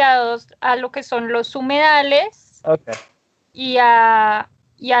asociados a lo que son los humedales y a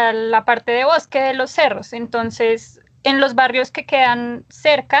la parte de bosque de los cerros. Entonces, en los barrios que quedan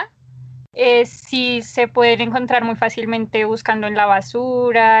cerca, sí se pueden encontrar muy fácilmente buscando en la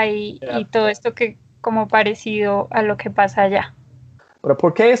basura y todo esto que como parecido a lo que pasa allá. Pero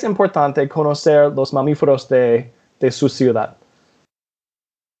 ¿por qué es importante conocer los mamíferos de su ciudad?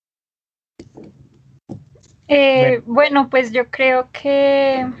 Bueno, pues yo creo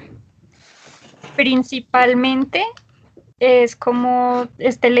que principalmente es como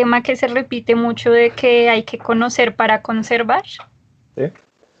este lema que se repite mucho de que hay que conocer para conservar. ¿Sí?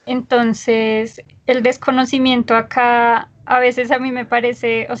 Entonces, el desconocimiento acá a veces a mí me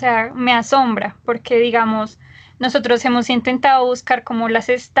parece, o sea, me asombra, porque digamos, nosotros hemos intentado buscar como las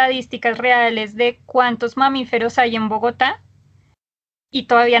estadísticas reales de cuántos mamíferos hay en Bogotá y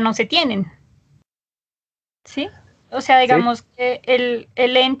todavía no se tienen. ¿Sí? O sea, digamos que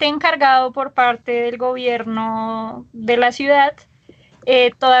el ente encargado por parte del gobierno de la ciudad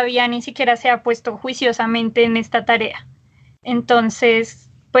todavía ni siquiera se ha puesto juiciosamente en esta tarea. Entonces,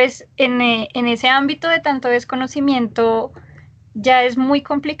 pues en ese ámbito de tanto desconocimiento ya es muy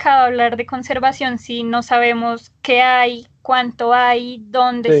complicado hablar de conservación si no sabemos qué hay, cuánto hay,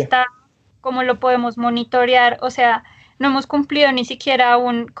 dónde está, cómo lo podemos monitorear. O sea, no hemos cumplido ni siquiera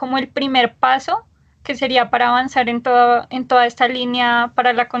aún como el primer paso que sería para avanzar en toda esta línea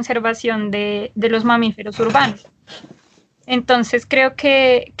para la conservación de los mamíferos urbanos. Entonces creo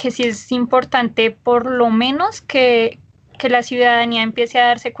que sí es importante por lo menos que la ciudadanía empiece a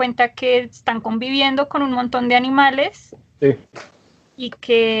darse cuenta que están conviviendo con un montón de animales y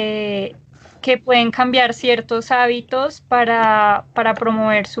que pueden cambiar ciertos hábitos para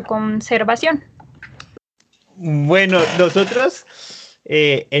promover su conservación. Bueno, nosotros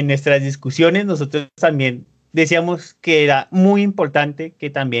en nuestras discusiones, nosotros también decíamos que era muy importante que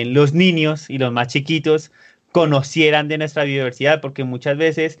también los niños y los más chiquitos conocieran de nuestra biodiversidad, porque muchas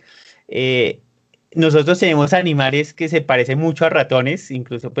veces nosotros tenemos animales que se parecen mucho a ratones,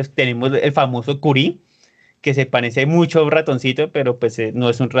 incluso pues tenemos el famoso curí, que se parece mucho a un ratoncito, pero pues no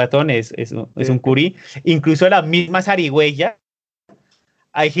es un ratón, es un curí. Incluso la misma zarigüeya,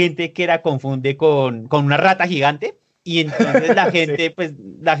 hay gente que la confunde con una rata gigante, y entonces la gente, pues,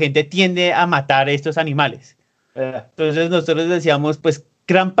 la gente tiende a matar a estos animales. Entonces nosotros decíamos, pues,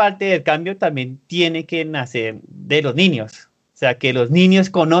 gran parte del cambio también tiene que nacer de los niños. O sea, que los niños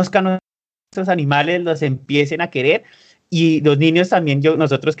conozcan a estos animales, los empiecen a querer, y los niños también,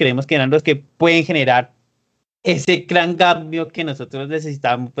 nosotros creemos que eran los que pueden generar ese gran cambio que nosotros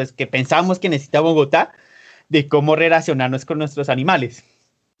necesitamos, pues, que pensamos que necesita Bogotá, de cómo relacionarnos con nuestros animales.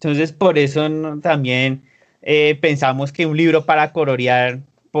 Entonces, por eso también pensamos que un libro para colorear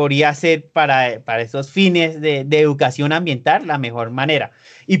podría ser para esos fines de educación ambiental la mejor manera.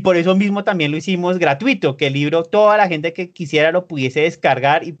 Y por eso mismo también lo hicimos gratuito, que el libro toda la gente que quisiera lo pudiese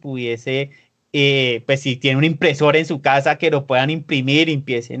descargar y pudiese, pues si tiene una impresora en su casa, que lo puedan imprimir y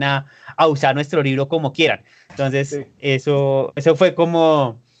empiecen a usar nuestro libro como quieran. Entonces, eso fue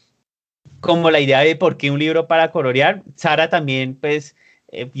como la idea de por qué un libro para colorear. Sara también, pues,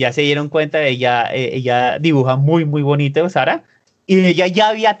 ya se dieron cuenta, ella dibuja muy, muy bonito, Sara, y ella ya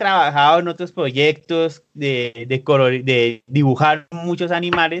había trabajado en otros proyectos de dibujar muchos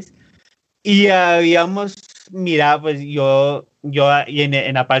animales, y habíamos mirado, pues yo y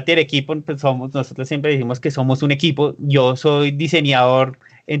en la parte del equipo, pues nosotros siempre decimos que somos un equipo. Yo soy diseñador,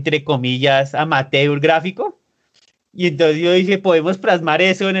 entre comillas, amateur gráfico, y entonces yo dije, podemos plasmar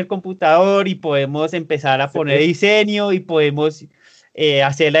eso en el computador y podemos empezar a poner diseño y podemos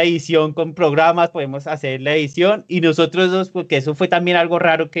hacer la edición con programas, podemos hacer la edición, y nosotros dos, porque eso fue también algo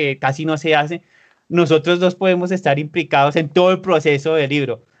raro que casi no se hace, nosotros dos podemos estar implicados en todo el proceso del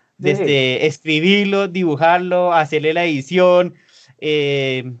libro, desde escribirlo, dibujarlo, hacerle la edición,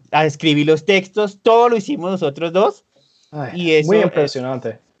 a escribir los textos, todo lo hicimos nosotros dos. Y eso, muy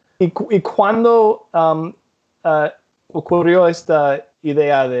impresionante. ¿Y cuándo ocurrió esta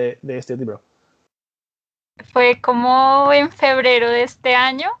idea de este libro? Fue como en febrero de este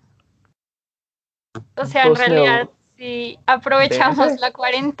año. O sea, en realidad sí aprovechamos la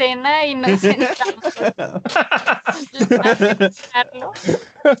cuarentena y nos sentamos a pensarlo.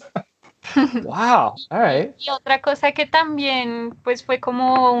 Wow, all right. Y otra cosa que también pues fue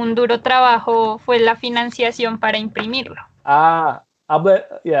como un duro trabajo fue la financiación para imprimirlo. Habla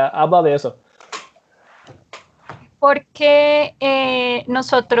de eso. Porque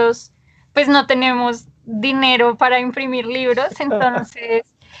nosotros pues no tenemos dinero para imprimir libros,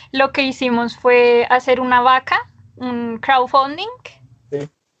 entonces lo que hicimos fue hacer una vaca un crowdfunding. Sí.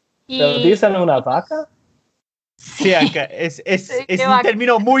 Y ¿Pero dicen una vaca? Sí, acá es de un vaca.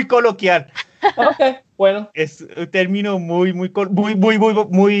 término muy coloquial. Ok, bueno. Es un término muy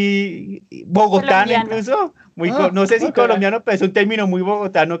bogotano Colombiano. incluso. Ah, No sé si ok. colombiano, pero es un término muy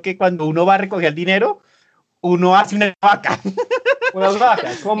bogotano que cuando uno va a recoger el dinero, uno hace una vaca. Una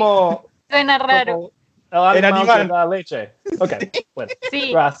vaca, como Suena raro. el El animal que animal. da leche. Ok, bueno.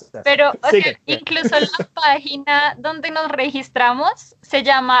 Sí, Gracias. pero o Sigue. sea, incluso la página donde nos registramos se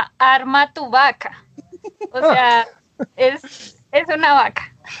llama Arma tu vaca. O sea, es una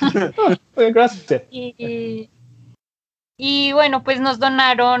vaca. Gracias. Y bueno, pues nos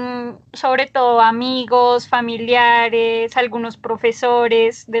donaron sobre todo amigos, familiares, algunos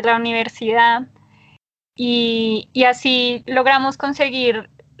profesores de la universidad. Y así logramos conseguir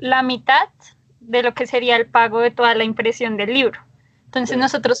la mitad de lo que sería el pago de toda la impresión del libro. Entonces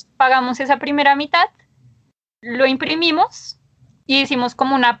nosotros pagamos esa primera mitad, lo imprimimos y hicimos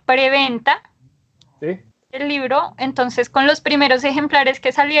como una preventa Sí. del libro. Entonces con los primeros ejemplares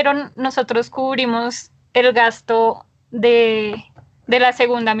que salieron, nosotros cubrimos el gasto de la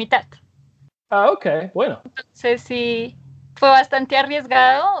segunda mitad. Ah, ok, bueno. Entonces sí, fue bastante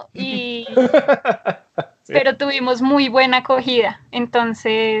arriesgado Sí. pero tuvimos muy buena acogida.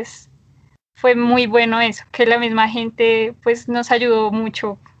 Entonces fue muy bueno eso, que la misma gente pues nos ayudó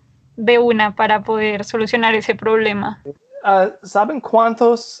mucho de una para poder solucionar ese problema. ¿Saben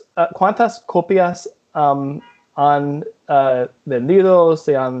cuántas copias han vendido,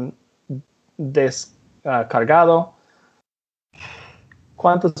 se han descargado?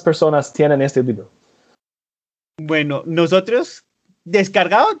 ¿Cuántas personas tienen este libro? Bueno, nosotros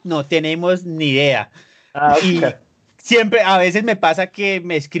descargados no tenemos ni idea. Y Ok. siempre, a veces me pasa que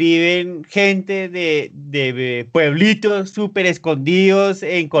me escriben gente de pueblitos súper escondidos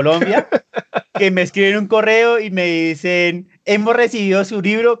en Colombia, que me escriben un correo y me dicen, hemos recibido su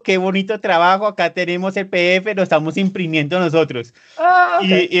libro, qué bonito trabajo, acá tenemos el PDF, lo estamos imprimiendo nosotros. Ok.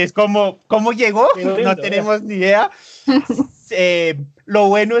 Y es como, ¿cómo llegó? Qué lindo, No tenemos ni idea. Lo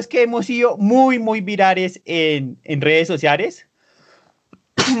bueno es que hemos sido muy virales en redes sociales.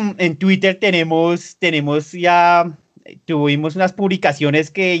 En Twitter tuvimos unas publicaciones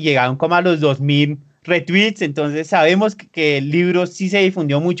que llegaron como a los 2000 retweets, entonces sabemos que el libro sí se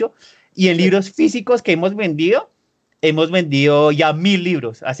difundió mucho y en libros físicos que hemos vendido ya 1000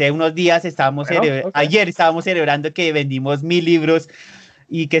 libros. Hace unos días ayer estábamos celebrando que vendimos 1000 libros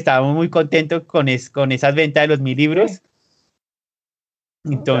y que estábamos muy contentos con esas ventas de los 1000 libros.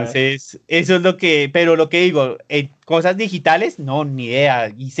 Entonces, eso es pero lo que digo, cosas digitales, no, ni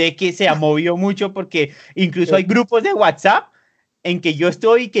idea. Y sé que se ha movido mucho porque incluso hay grupos de WhatsApp en que yo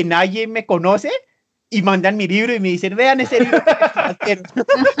estoy y que nadie me conoce y mandan mi libro y me dicen, vean ese libro que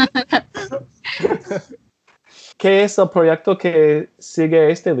 ¿Qué es el proyecto que sigue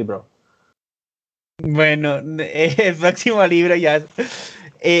este libro? Bueno, el próximo libro ya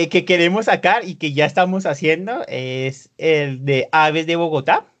que queremos sacar y que ya estamos haciendo es el de Aves de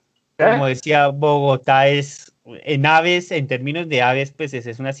Bogotá. Como decía, Bogotá en términos de aves, pues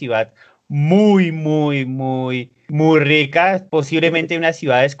es una ciudad muy rica, posiblemente una de las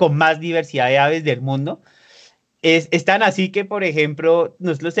ciudades con más diversidad de aves del mundo. Es tan así que, por ejemplo,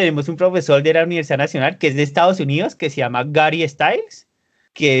 nosotros tenemos un profesor de la Universidad Nacional que es de Estados Unidos, que se llama Gary Stiles,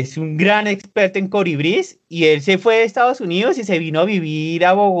 que es un gran experto en colibrís, y él se fue de Estados Unidos y se vino a vivir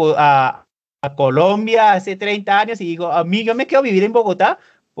a Colombia hace 30 años y dijo, a mí yo me quedo vivir en Bogotá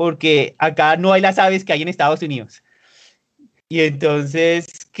porque acá no hay las aves que hay en Estados Unidos. Y entonces,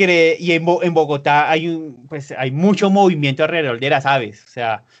 en Bogotá hay mucho movimiento alrededor de las aves, o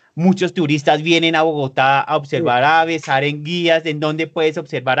sea, muchos turistas vienen a Bogotá a observar aves, salen guías de en dónde puedes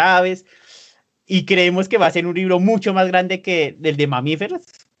observar aves, y creemos que va a ser un libro mucho más grande que el de mamíferos,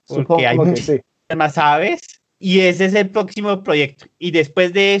 porque hay muchas más aves, y ese es el próximo proyecto. Y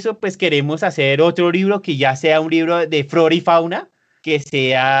después de eso, pues queremos hacer otro libro que ya sea un libro de flora y fauna, que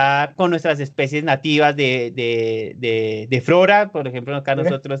sea con nuestras especies nativas de flora. Por ejemplo, acá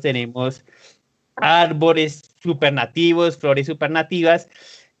nosotros tenemos árboles supernativos, flores supernativas.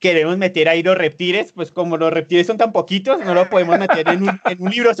 Queremos meter ahí los reptiles, pues como los reptiles son tan poquitos, no lo podemos meter en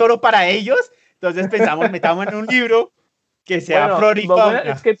un libro solo para ellos. Entonces metamos en un libro que sea flora y fauna.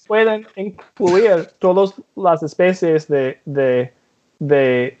 Bueno, es que pueden incluir todas las especies de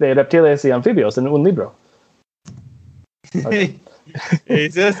reptiles y anfibios en un libro. Okay.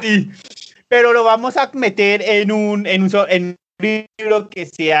 Eso sí, pero lo vamos a meter en un libro que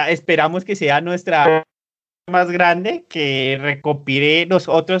esperamos que sea nuestra más grande, que recopile los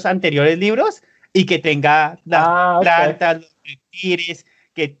otros anteriores libros y que tenga las plantas, los reptiles,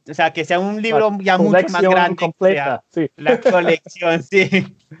 o sea, que sea un libro ya mucho más grande. Completa, sí. La colección,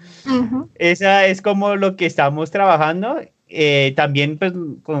 sí. Esa es como lo que estamos trabajando. También pues,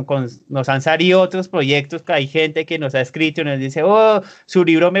 nos han salido otros proyectos, que hay gente que nos ha escrito y nos dice, oh, su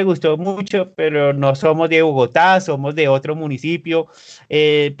libro me gustó mucho, pero no somos de Bogotá, somos de otro municipio.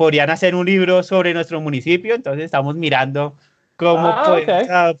 ¿Podrían hacer un libro sobre nuestro municipio? Entonces estamos mirando cómo podemos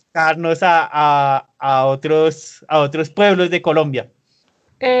adaptarnos a otros pueblos de Colombia.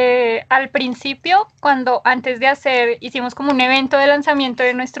 Al principio, hicimos como un evento de lanzamiento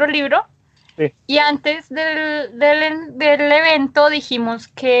de nuestro libro. Sí. Y antes del evento dijimos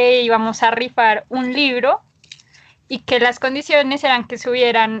que íbamos a rifar un libro y que las condiciones eran que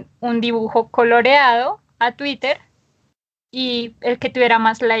subieran un dibujo coloreado a Twitter y el que tuviera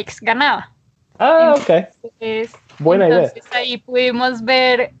más likes ganaba. Entonces, buena idea. Entonces ahí pudimos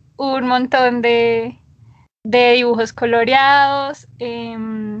ver un montón de dibujos coloreados y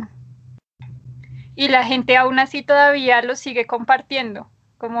la gente aún así todavía los sigue compartiendo,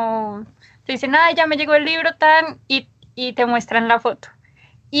 como te dicen, ya me llegó el libro y te muestran la foto.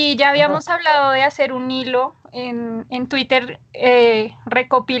 Y ya habíamos hablado de hacer un hilo en Twitter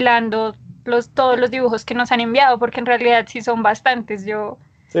recopilando todos los dibujos que nos han enviado, porque en realidad sí son bastantes.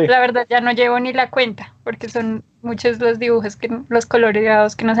 La verdad ya no llevo ni la cuenta, porque son muchos los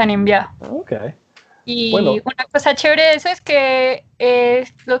coloreados que nos han enviado. Y una cosa chévere de eso es que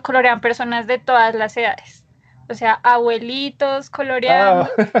los colorean personas de todas las edades. O sea, abuelitos coloreando,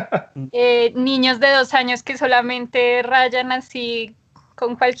 niños de 2 años que solamente rayan así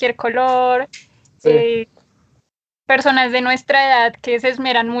con cualquier color, personas de nuestra edad que se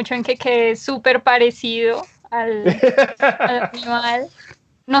esmeran mucho en que quede súper parecido al animal.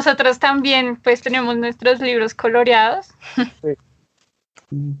 Nosotros también pues tenemos nuestros libros coloreados.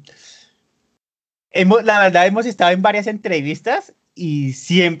 La verdad hemos estado en varias entrevistas y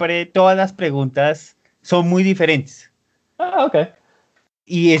siempre todas las preguntas son muy diferentes.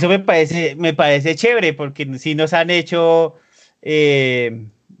 Y eso me parece chévere, porque sí nos han hecho,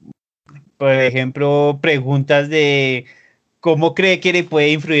 por ejemplo, preguntas de cómo cree que le puede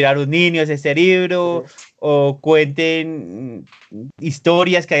influir a los niños este libro, o cuenten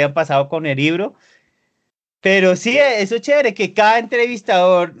historias que hayan pasado con el libro. Pero sí, eso es chévere, que cada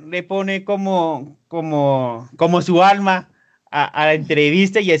entrevistador le pone como su alma a la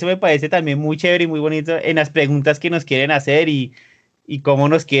entrevista, y eso me parece también muy chévere y muy bonito en las preguntas que nos quieren hacer y cómo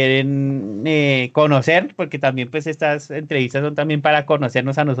nos quieren conocer, porque también pues estas entrevistas son también para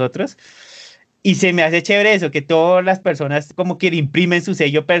conocernos a nosotros. Y se me hace chévere eso, que todas las personas como que le imprimen su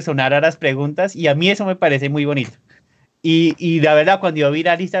sello personal a las preguntas, y a mí eso me parece muy bonito. Y la verdad, cuando yo vi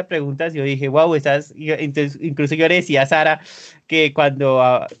la lista de preguntas, yo dije, wow, entonces, incluso yo le decía a Sara que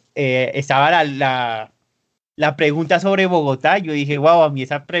cuando estaba la pregunta sobre Bogotá, yo dije, wow, a mí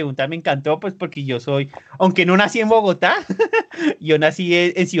esa pregunta me encantó, pues porque aunque no nací en Bogotá, yo nací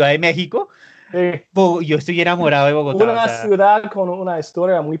en Ciudad de México, yo estoy enamorado de Bogotá. Una ciudad con una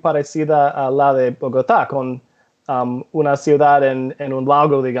historia muy parecida a la de Bogotá, con una ciudad en un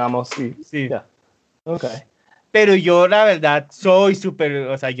lago, digamos. Sí. Pero yo, la verdad, soy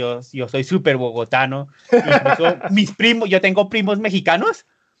súper, yo soy súper bogotano. Incluso mis primos, yo tengo primos mexicanos,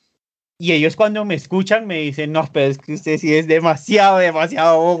 y ellos cuando me escuchan me dicen, no, pero es que usted sí es demasiado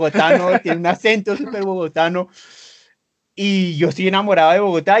bogotano, tiene un acento súper bogotano. Y yo estoy enamorado de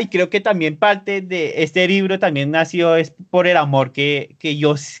Bogotá, y creo que también parte de este libro también nació es por el amor que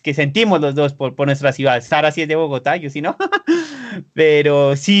sentimos los dos por nuestra ciudad. Sara sí es de Bogotá, yo sí no.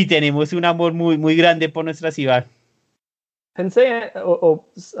 Pero sí, tenemos un amor muy, muy grande por nuestra ciudad. Pensé,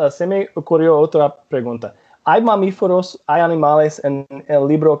 se me ocurrió otra pregunta. ¿Hay mamíferos, hay animales en el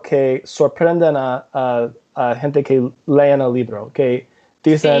libro que sorprenden a gente que leen el libro? Que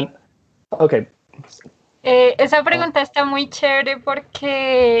dicen, esa pregunta está muy chévere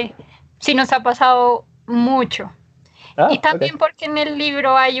porque sí nos ha pasado mucho. Y también porque en el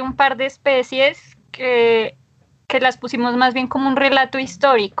libro hay un par de especies que las pusimos más bien como un relato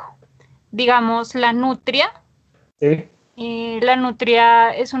histórico. Digamos, la nutria. Sí. La nutria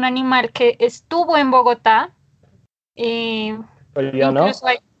es un animal que estuvo en Bogotá. Pero ya incluso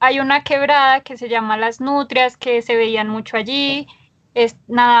no. hay una quebrada que se llama Las Nutrias, que se veían mucho allí.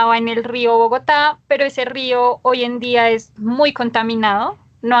 Nadaba en el río Bogotá, pero ese río hoy en día es muy contaminado.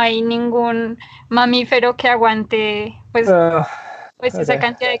 No hay ningún mamífero que aguante esa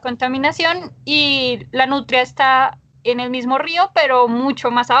cantidad de contaminación, y la nutria está en el mismo río, pero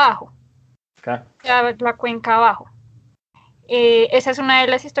mucho más abajo. La cuenca abajo. Esa es una de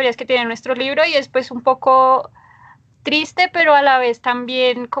las historias que tiene nuestro libro, y es pues un poco triste, pero a la vez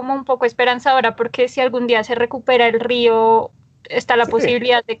también como un poco esperanzadora, porque si algún día se recupera el río, está la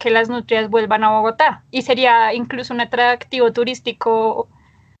posibilidad de que las nutrias vuelvan a Bogotá y sería incluso un atractivo turístico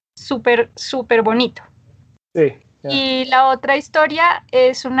súper, súper bonito. Sí. Y la otra historia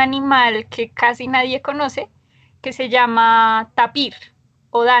es un animal que casi nadie conoce, que se llama tapir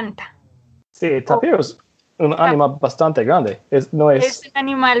o danta. Sí, tapir es un animal bastante grande. Es un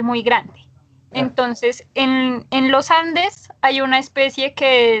animal muy grande. Entonces, en los Andes hay una especie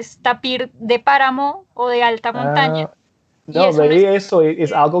que es tapir de páramo o de alta montaña. No, leí eso y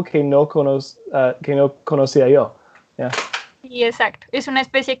es algo que no conocía yo. Sí, exacto. Es una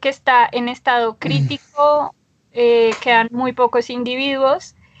especie que está en estado crítico, quedan muy pocos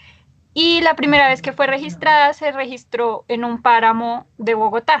individuos. Y la primera vez que fue registrada se registró en un páramo de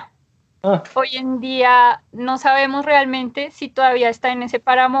Bogotá. Hoy en día no sabemos realmente si todavía está en ese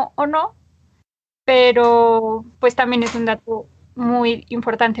páramo o no, pero pues también es un dato muy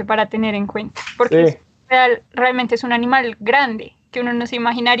importante para tener en cuenta, porque realmente es un animal grande, que uno no se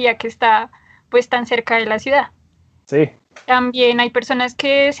imaginaría que está pues tan cerca de la ciudad. Sí. También hay personas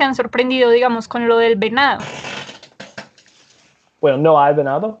que se han sorprendido, digamos, con lo del venado. Bueno, ¿no hay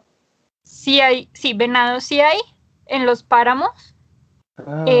venado? Sí, venado sí hay en los páramos,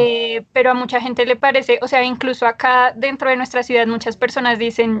 pero a mucha gente le parece, o sea, incluso acá dentro de nuestra ciudad muchas personas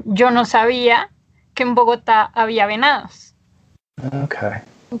dicen, yo no sabía que en Bogotá había venados. Okay.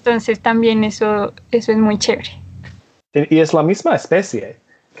 Entonces también eso es muy chévere. Y es la misma especie,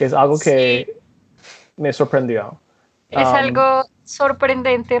 que es algo que me sorprendió. Es algo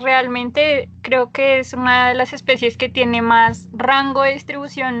sorprendente realmente. Creo que es una de las especies que tiene más rango de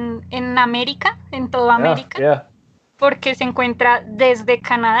distribución en América, en toda América, porque se encuentra desde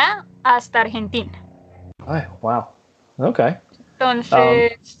Canadá hasta Argentina. Ay, wow. Okay.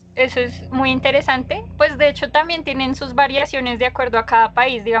 Entonces, eso es muy interesante. Pues de hecho también tienen sus variaciones de acuerdo a cada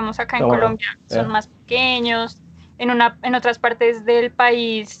país. Digamos, acá en Colombia son más pequeños, en otras partes del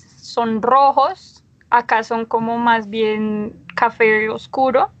país son rojos, acá son como más bien café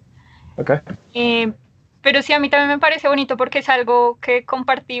oscuro. Okay. Pero sí, a mí también me parece bonito porque es algo que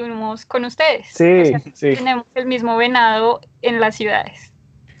compartimos con ustedes. Sí, o sea, tenemos el mismo venado en las ciudades.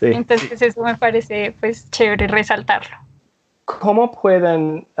 Sí, entonces eso me parece pues chévere resaltarlo. ¿Cómo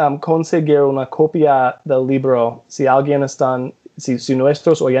pueden conseguir una copia del libro si si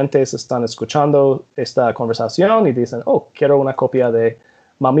nuestros oyentes están escuchando esta conversación y dicen, quiero una copia de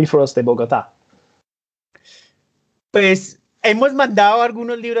Mamíferos de Bogotá? Pues hemos mandado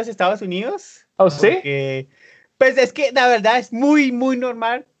algunos libros a Estados Unidos. ¿Sí? Porque, pues es que la verdad es muy, muy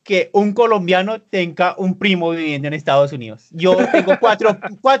normal que un colombiano tenga un primo viviendo en Estados Unidos. Yo tengo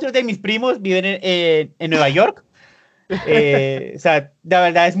cuatro de mis primos viven en Nueva York. O sea, la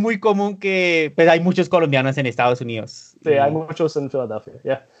verdad es muy común que pues hay muchos colombianos en Estados Unidos. Sí, hay muchos en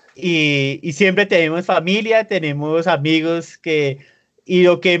Filadelfia. Y siempre tenemos familia, tenemos amigos y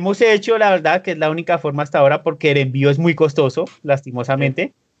lo que hemos hecho, la verdad, que es la única forma hasta ahora, porque el envío es muy costoso,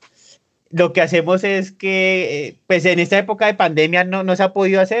 lastimosamente. Lo que hacemos es que, pues en esta época de pandemia no se ha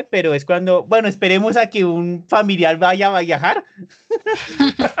podido hacer, pero es cuando, bueno, esperemos a que un familiar vaya a viajar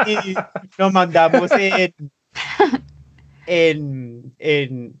y nos mandamos pues en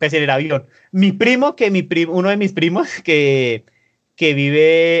el avión. Uno de mis primos que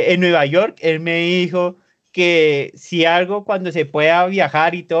vive en Nueva York, él me dijo que si algo cuando se pueda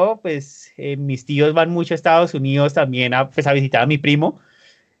viajar y todo, pues mis tíos van mucho a Estados Unidos también a visitar a mi primo,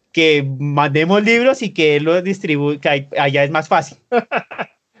 que mandemos libros y que él los distribuya, que allá es más fácil.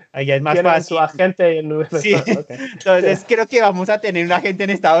 Allá es más fácil. Su agente en Nueva York. Sí. Okay. Entonces creo que vamos a tener un agente en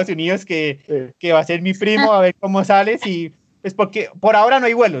Estados Unidos que va a ser mi primo, a ver cómo sales y pues porque por ahora no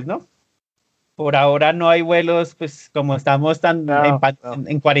hay vuelos, ¿no? Por ahora no hay vuelos, pues como estamos tan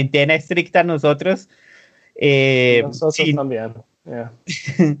en cuarentena estricta nosotros. Nosotros también. Yeah.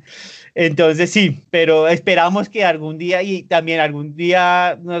 Entonces sí, pero esperamos que algún día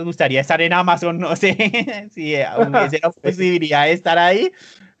nos gustaría estar en Amazon, no sé si hubiese la posibilidad de estar ahí,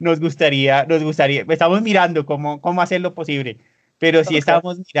 nos gustaría, estamos mirando cómo hacerlo posible, pero sí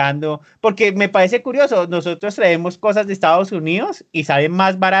estamos mirando, porque me parece curioso, nosotros traemos cosas de Estados Unidos y sale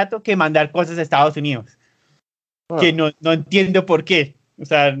más barato que mandar cosas a Estados Unidos, que no entiendo por qué, o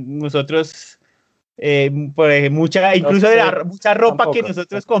sea, nosotros... mucha ropa tampoco, que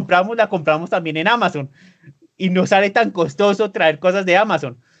nosotros compramos, la compramos también en Amazon y no sale tan costoso traer cosas de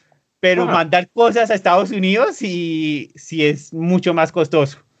Amazon, pero mandar cosas a Estados Unidos sí es mucho más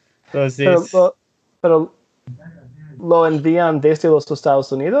costoso. Entonces, pero ¿lo envían desde los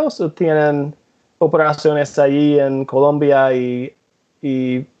Estados Unidos o tienen operaciones allí en Colombia y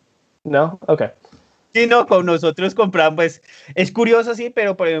no? Okay. Sí, no, con nosotros compramos, pues es curioso, sí,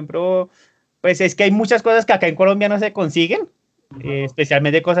 pero por ejemplo, pues es que hay muchas cosas que acá en Colombia no se consiguen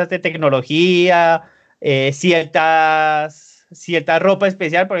especialmente cosas de tecnología, cierta ropa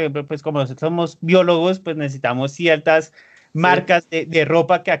especial, por ejemplo, pues como nosotros somos biólogos, pues necesitamos ciertas marcas de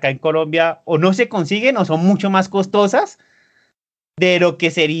ropa que acá en Colombia o no se consiguen o son mucho más costosas de lo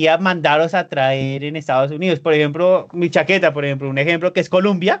que sería mandarlos a traer en Estados Unidos. Por ejemplo, mi chaqueta, por ejemplo, un ejemplo que es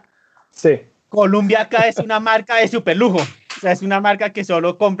Columbia. Sí. Columbia acá es una marca de super lujo. O sea, es una marca que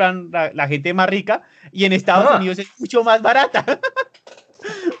solo compran la gente más rica y en Estados Unidos es mucho más barata.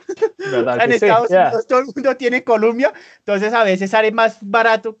 ¿Verdad? En Estados Unidos todo el mundo tiene Columbia, entonces a veces sale más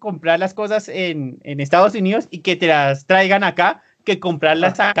barato comprar las cosas en Estados Unidos y que te las traigan acá que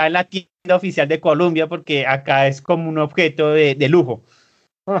comprarlas acá en la tienda oficial de Columbia, porque acá es como un objeto de lujo.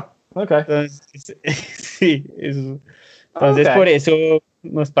 Okay. Entonces, sí, eso. Entonces por eso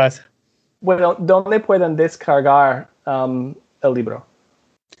nos pasa. Bueno, ¿dónde pueden descargar el libro?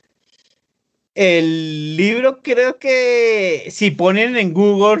 El libro creo que si ponen en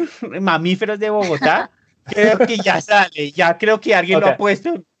Google mamíferos de Bogotá, creo que ya sale. Ya creo que alguien lo ha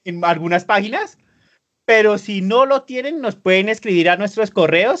puesto en algunas páginas. Pero si no lo tienen, nos pueden escribir a nuestros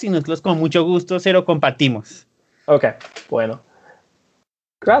correos y nosotros con mucho gusto se lo compartimos. Ok, bueno.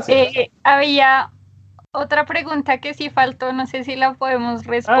 Gracias. Había otra pregunta que sí faltó, no sé si la podemos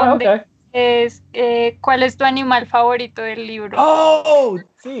responder. Es, ¿cuál es tu animal favorito del libro? Oh,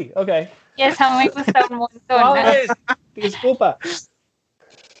 sí, ok. Y esa me gusta un montón. Disculpa.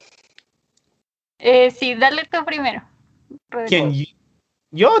 Sí, dale tú primero, Rodrigo. ¿Quién?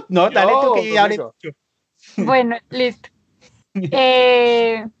 ¿Yo? No, dale tú que ya hablé. Bueno, listo.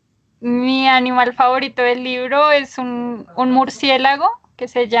 Mi animal favorito del libro es un murciélago que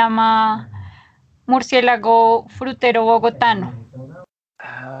se llama murciélago frutero bogotano.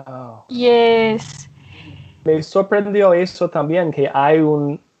 Y es... Me sorprendió eso también, que hay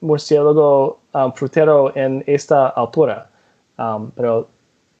un murciélago frutero en esta altura. Pero,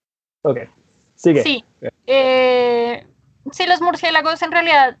 ok, sigue. Sí, sí, los murciélagos en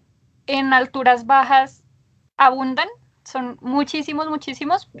realidad en alturas bajas abundan, son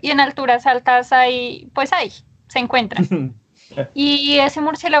muchísimos, y en alturas altas se encuentran. Y ese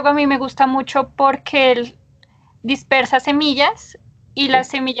murciélago a mí me gusta mucho porque él dispersa semillas y las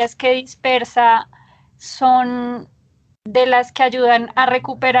semillas que dispersa son de las que ayudan a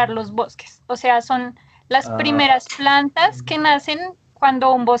recuperar los bosques. O sea, son las primeras plantas que nacen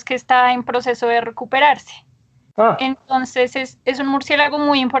cuando un bosque está en proceso de recuperarse. Entonces es un murciélago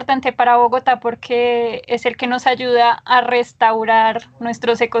muy importante para Bogotá porque es el que nos ayuda a restaurar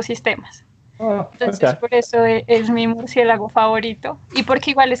nuestros ecosistemas. Entonces por eso es mi murciélago favorito. Y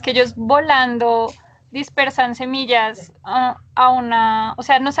porque igual es que ellos volando dispersan semillas o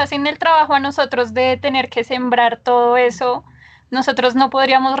sea, nos hacen el trabajo a nosotros de tener que sembrar todo eso. Nosotros no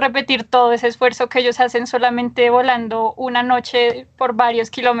podríamos repetir todo ese esfuerzo que ellos hacen solamente volando una noche por varios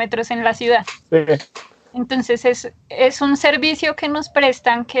kilómetros en la ciudad. Entonces es un servicio que nos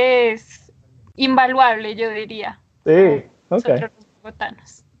prestan que es invaluable, yo diría. Sí, nosotros los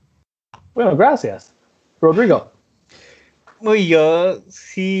bogotanos. Bueno, gracias. Rodrigo. Yo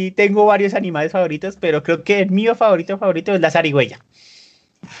sí tengo varios animales favoritos, pero creo que el mío favorito es la zarigüeya.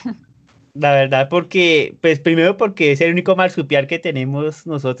 La verdad, porque, pues primero porque es el único marsupial que tenemos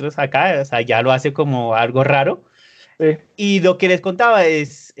nosotros acá, o sea, ya lo hace como algo raro. Sí. Y lo que les contaba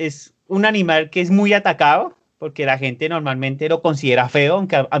es un animal que es muy atacado, porque la gente normalmente lo considera feo,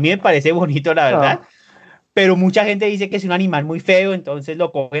 aunque a mí me parece bonito, la verdad. Pero mucha gente dice que es un animal muy feo, entonces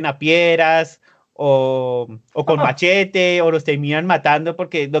lo cogen a piedras o con machete, o los terminan matando,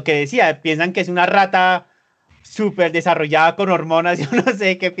 porque lo que decía, piensan que es una rata súper desarrollada con hormonas, yo no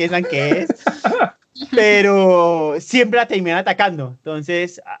sé qué piensan que es, pero siempre la terminan atacando.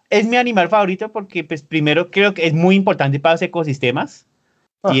 Entonces, es mi animal favorito porque, pues, primero creo que es muy importante para los ecosistemas,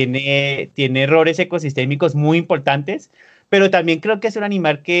 tiene errores ecosistémicos muy importantes, pero también creo que es un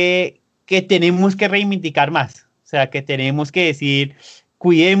animal que tenemos que reivindicar más, o sea, que tenemos que decir,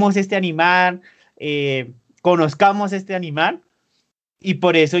 cuidemos este animal, conozcamos este animal. Y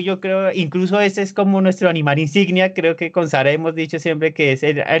por eso yo creo, incluso ese es como nuestro animal insignia. Creo que con Sara hemos dicho siempre que es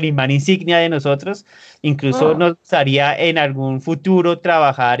el animal insignia de nosotros. Incluso nos gustaría en algún futuro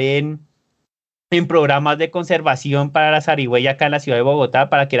trabajar en programas de conservación para la zarigüeya acá en la ciudad de Bogotá,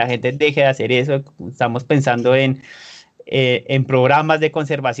 para que la gente deje de hacer eso. Estamos pensando en programas de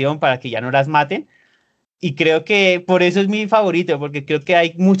conservación para que ya no las maten. Y creo que por eso es mi favorito, porque creo que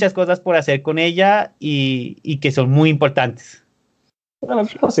hay muchas cosas por hacer con ella y que son muy importantes. Bueno,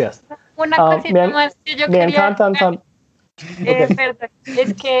 gracias. Una cosita más que yo quería encantan.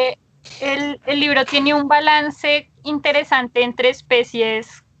 Es que el libro tiene un balance interesante entre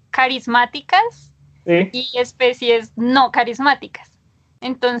especies carismáticas Sí. y especies no carismáticas.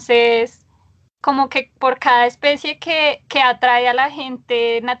 Entonces, como que por cada especie que atrae a la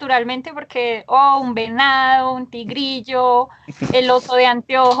gente naturalmente, porque, un venado, un tigrillo, el oso de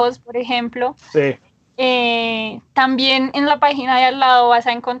anteojos, por ejemplo, Sí. también en la página de al lado vas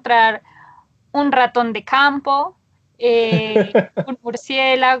a encontrar un ratón de campo, un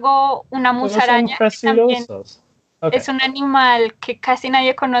murciélago, una Todos son musaraña, que también preciosos. Ok. es un animal que casi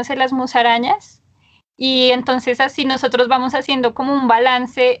nadie conoce, las musarañas. Y entonces así nosotros vamos haciendo como un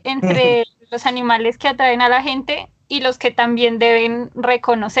balance entre los animales que atraen a la gente y los que también deben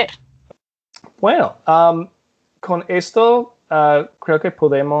reconocer. Bueno, con esto creo que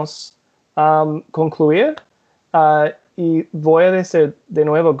podemos concluir. Y voy a decir de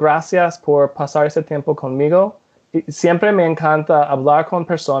nuevo gracias por pasar ese tiempo conmigo. Y siempre me encanta hablar con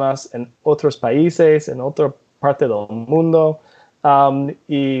personas en otros países, en otra parte del mundo.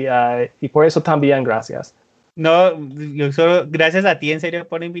 Y por eso también gracias. No, yo solo, gracias a ti en serio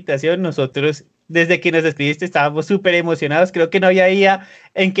por la invitación. Nosotros, desde que nos escribiste, estábamos súper emocionados. Creo que no había día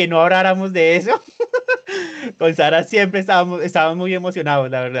en que no habláramos de eso. Con Sara siempre estábamos muy emocionados,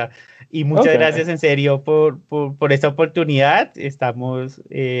 la verdad. Y muchas gracias en serio por esta oportunidad. Estamos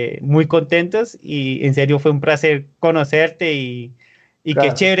muy contentos y en serio fue un placer conocerte y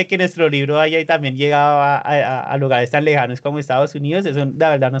qué chévere que nuestro libro haya también llegado a lugares tan lejanos como Estados Unidos. Eso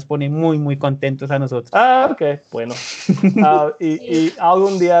la verdad nos pone muy, muy contentos a nosotros. Ok, bueno. Y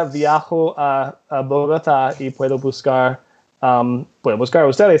algún día viajo a Bogotá y puedo buscar a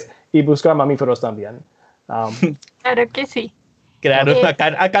ustedes y buscar mamíferos también. Claro que sí. Claro,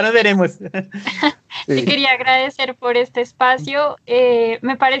 acá nos veremos. Sí. Quería agradecer por este espacio.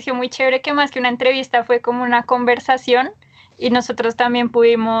 Me pareció muy chévere que más que una entrevista fue como una conversación y nosotros también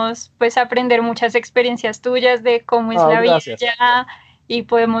pudimos pues aprender muchas experiencias tuyas de cómo es la vida allá y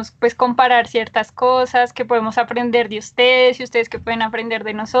podemos pues comparar ciertas cosas que podemos aprender de ustedes y ustedes que pueden aprender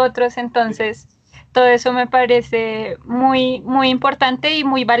de nosotros. Entonces, todo eso me parece muy, muy importante y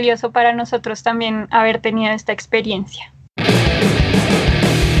muy valioso para nosotros también haber tenido esta experiencia.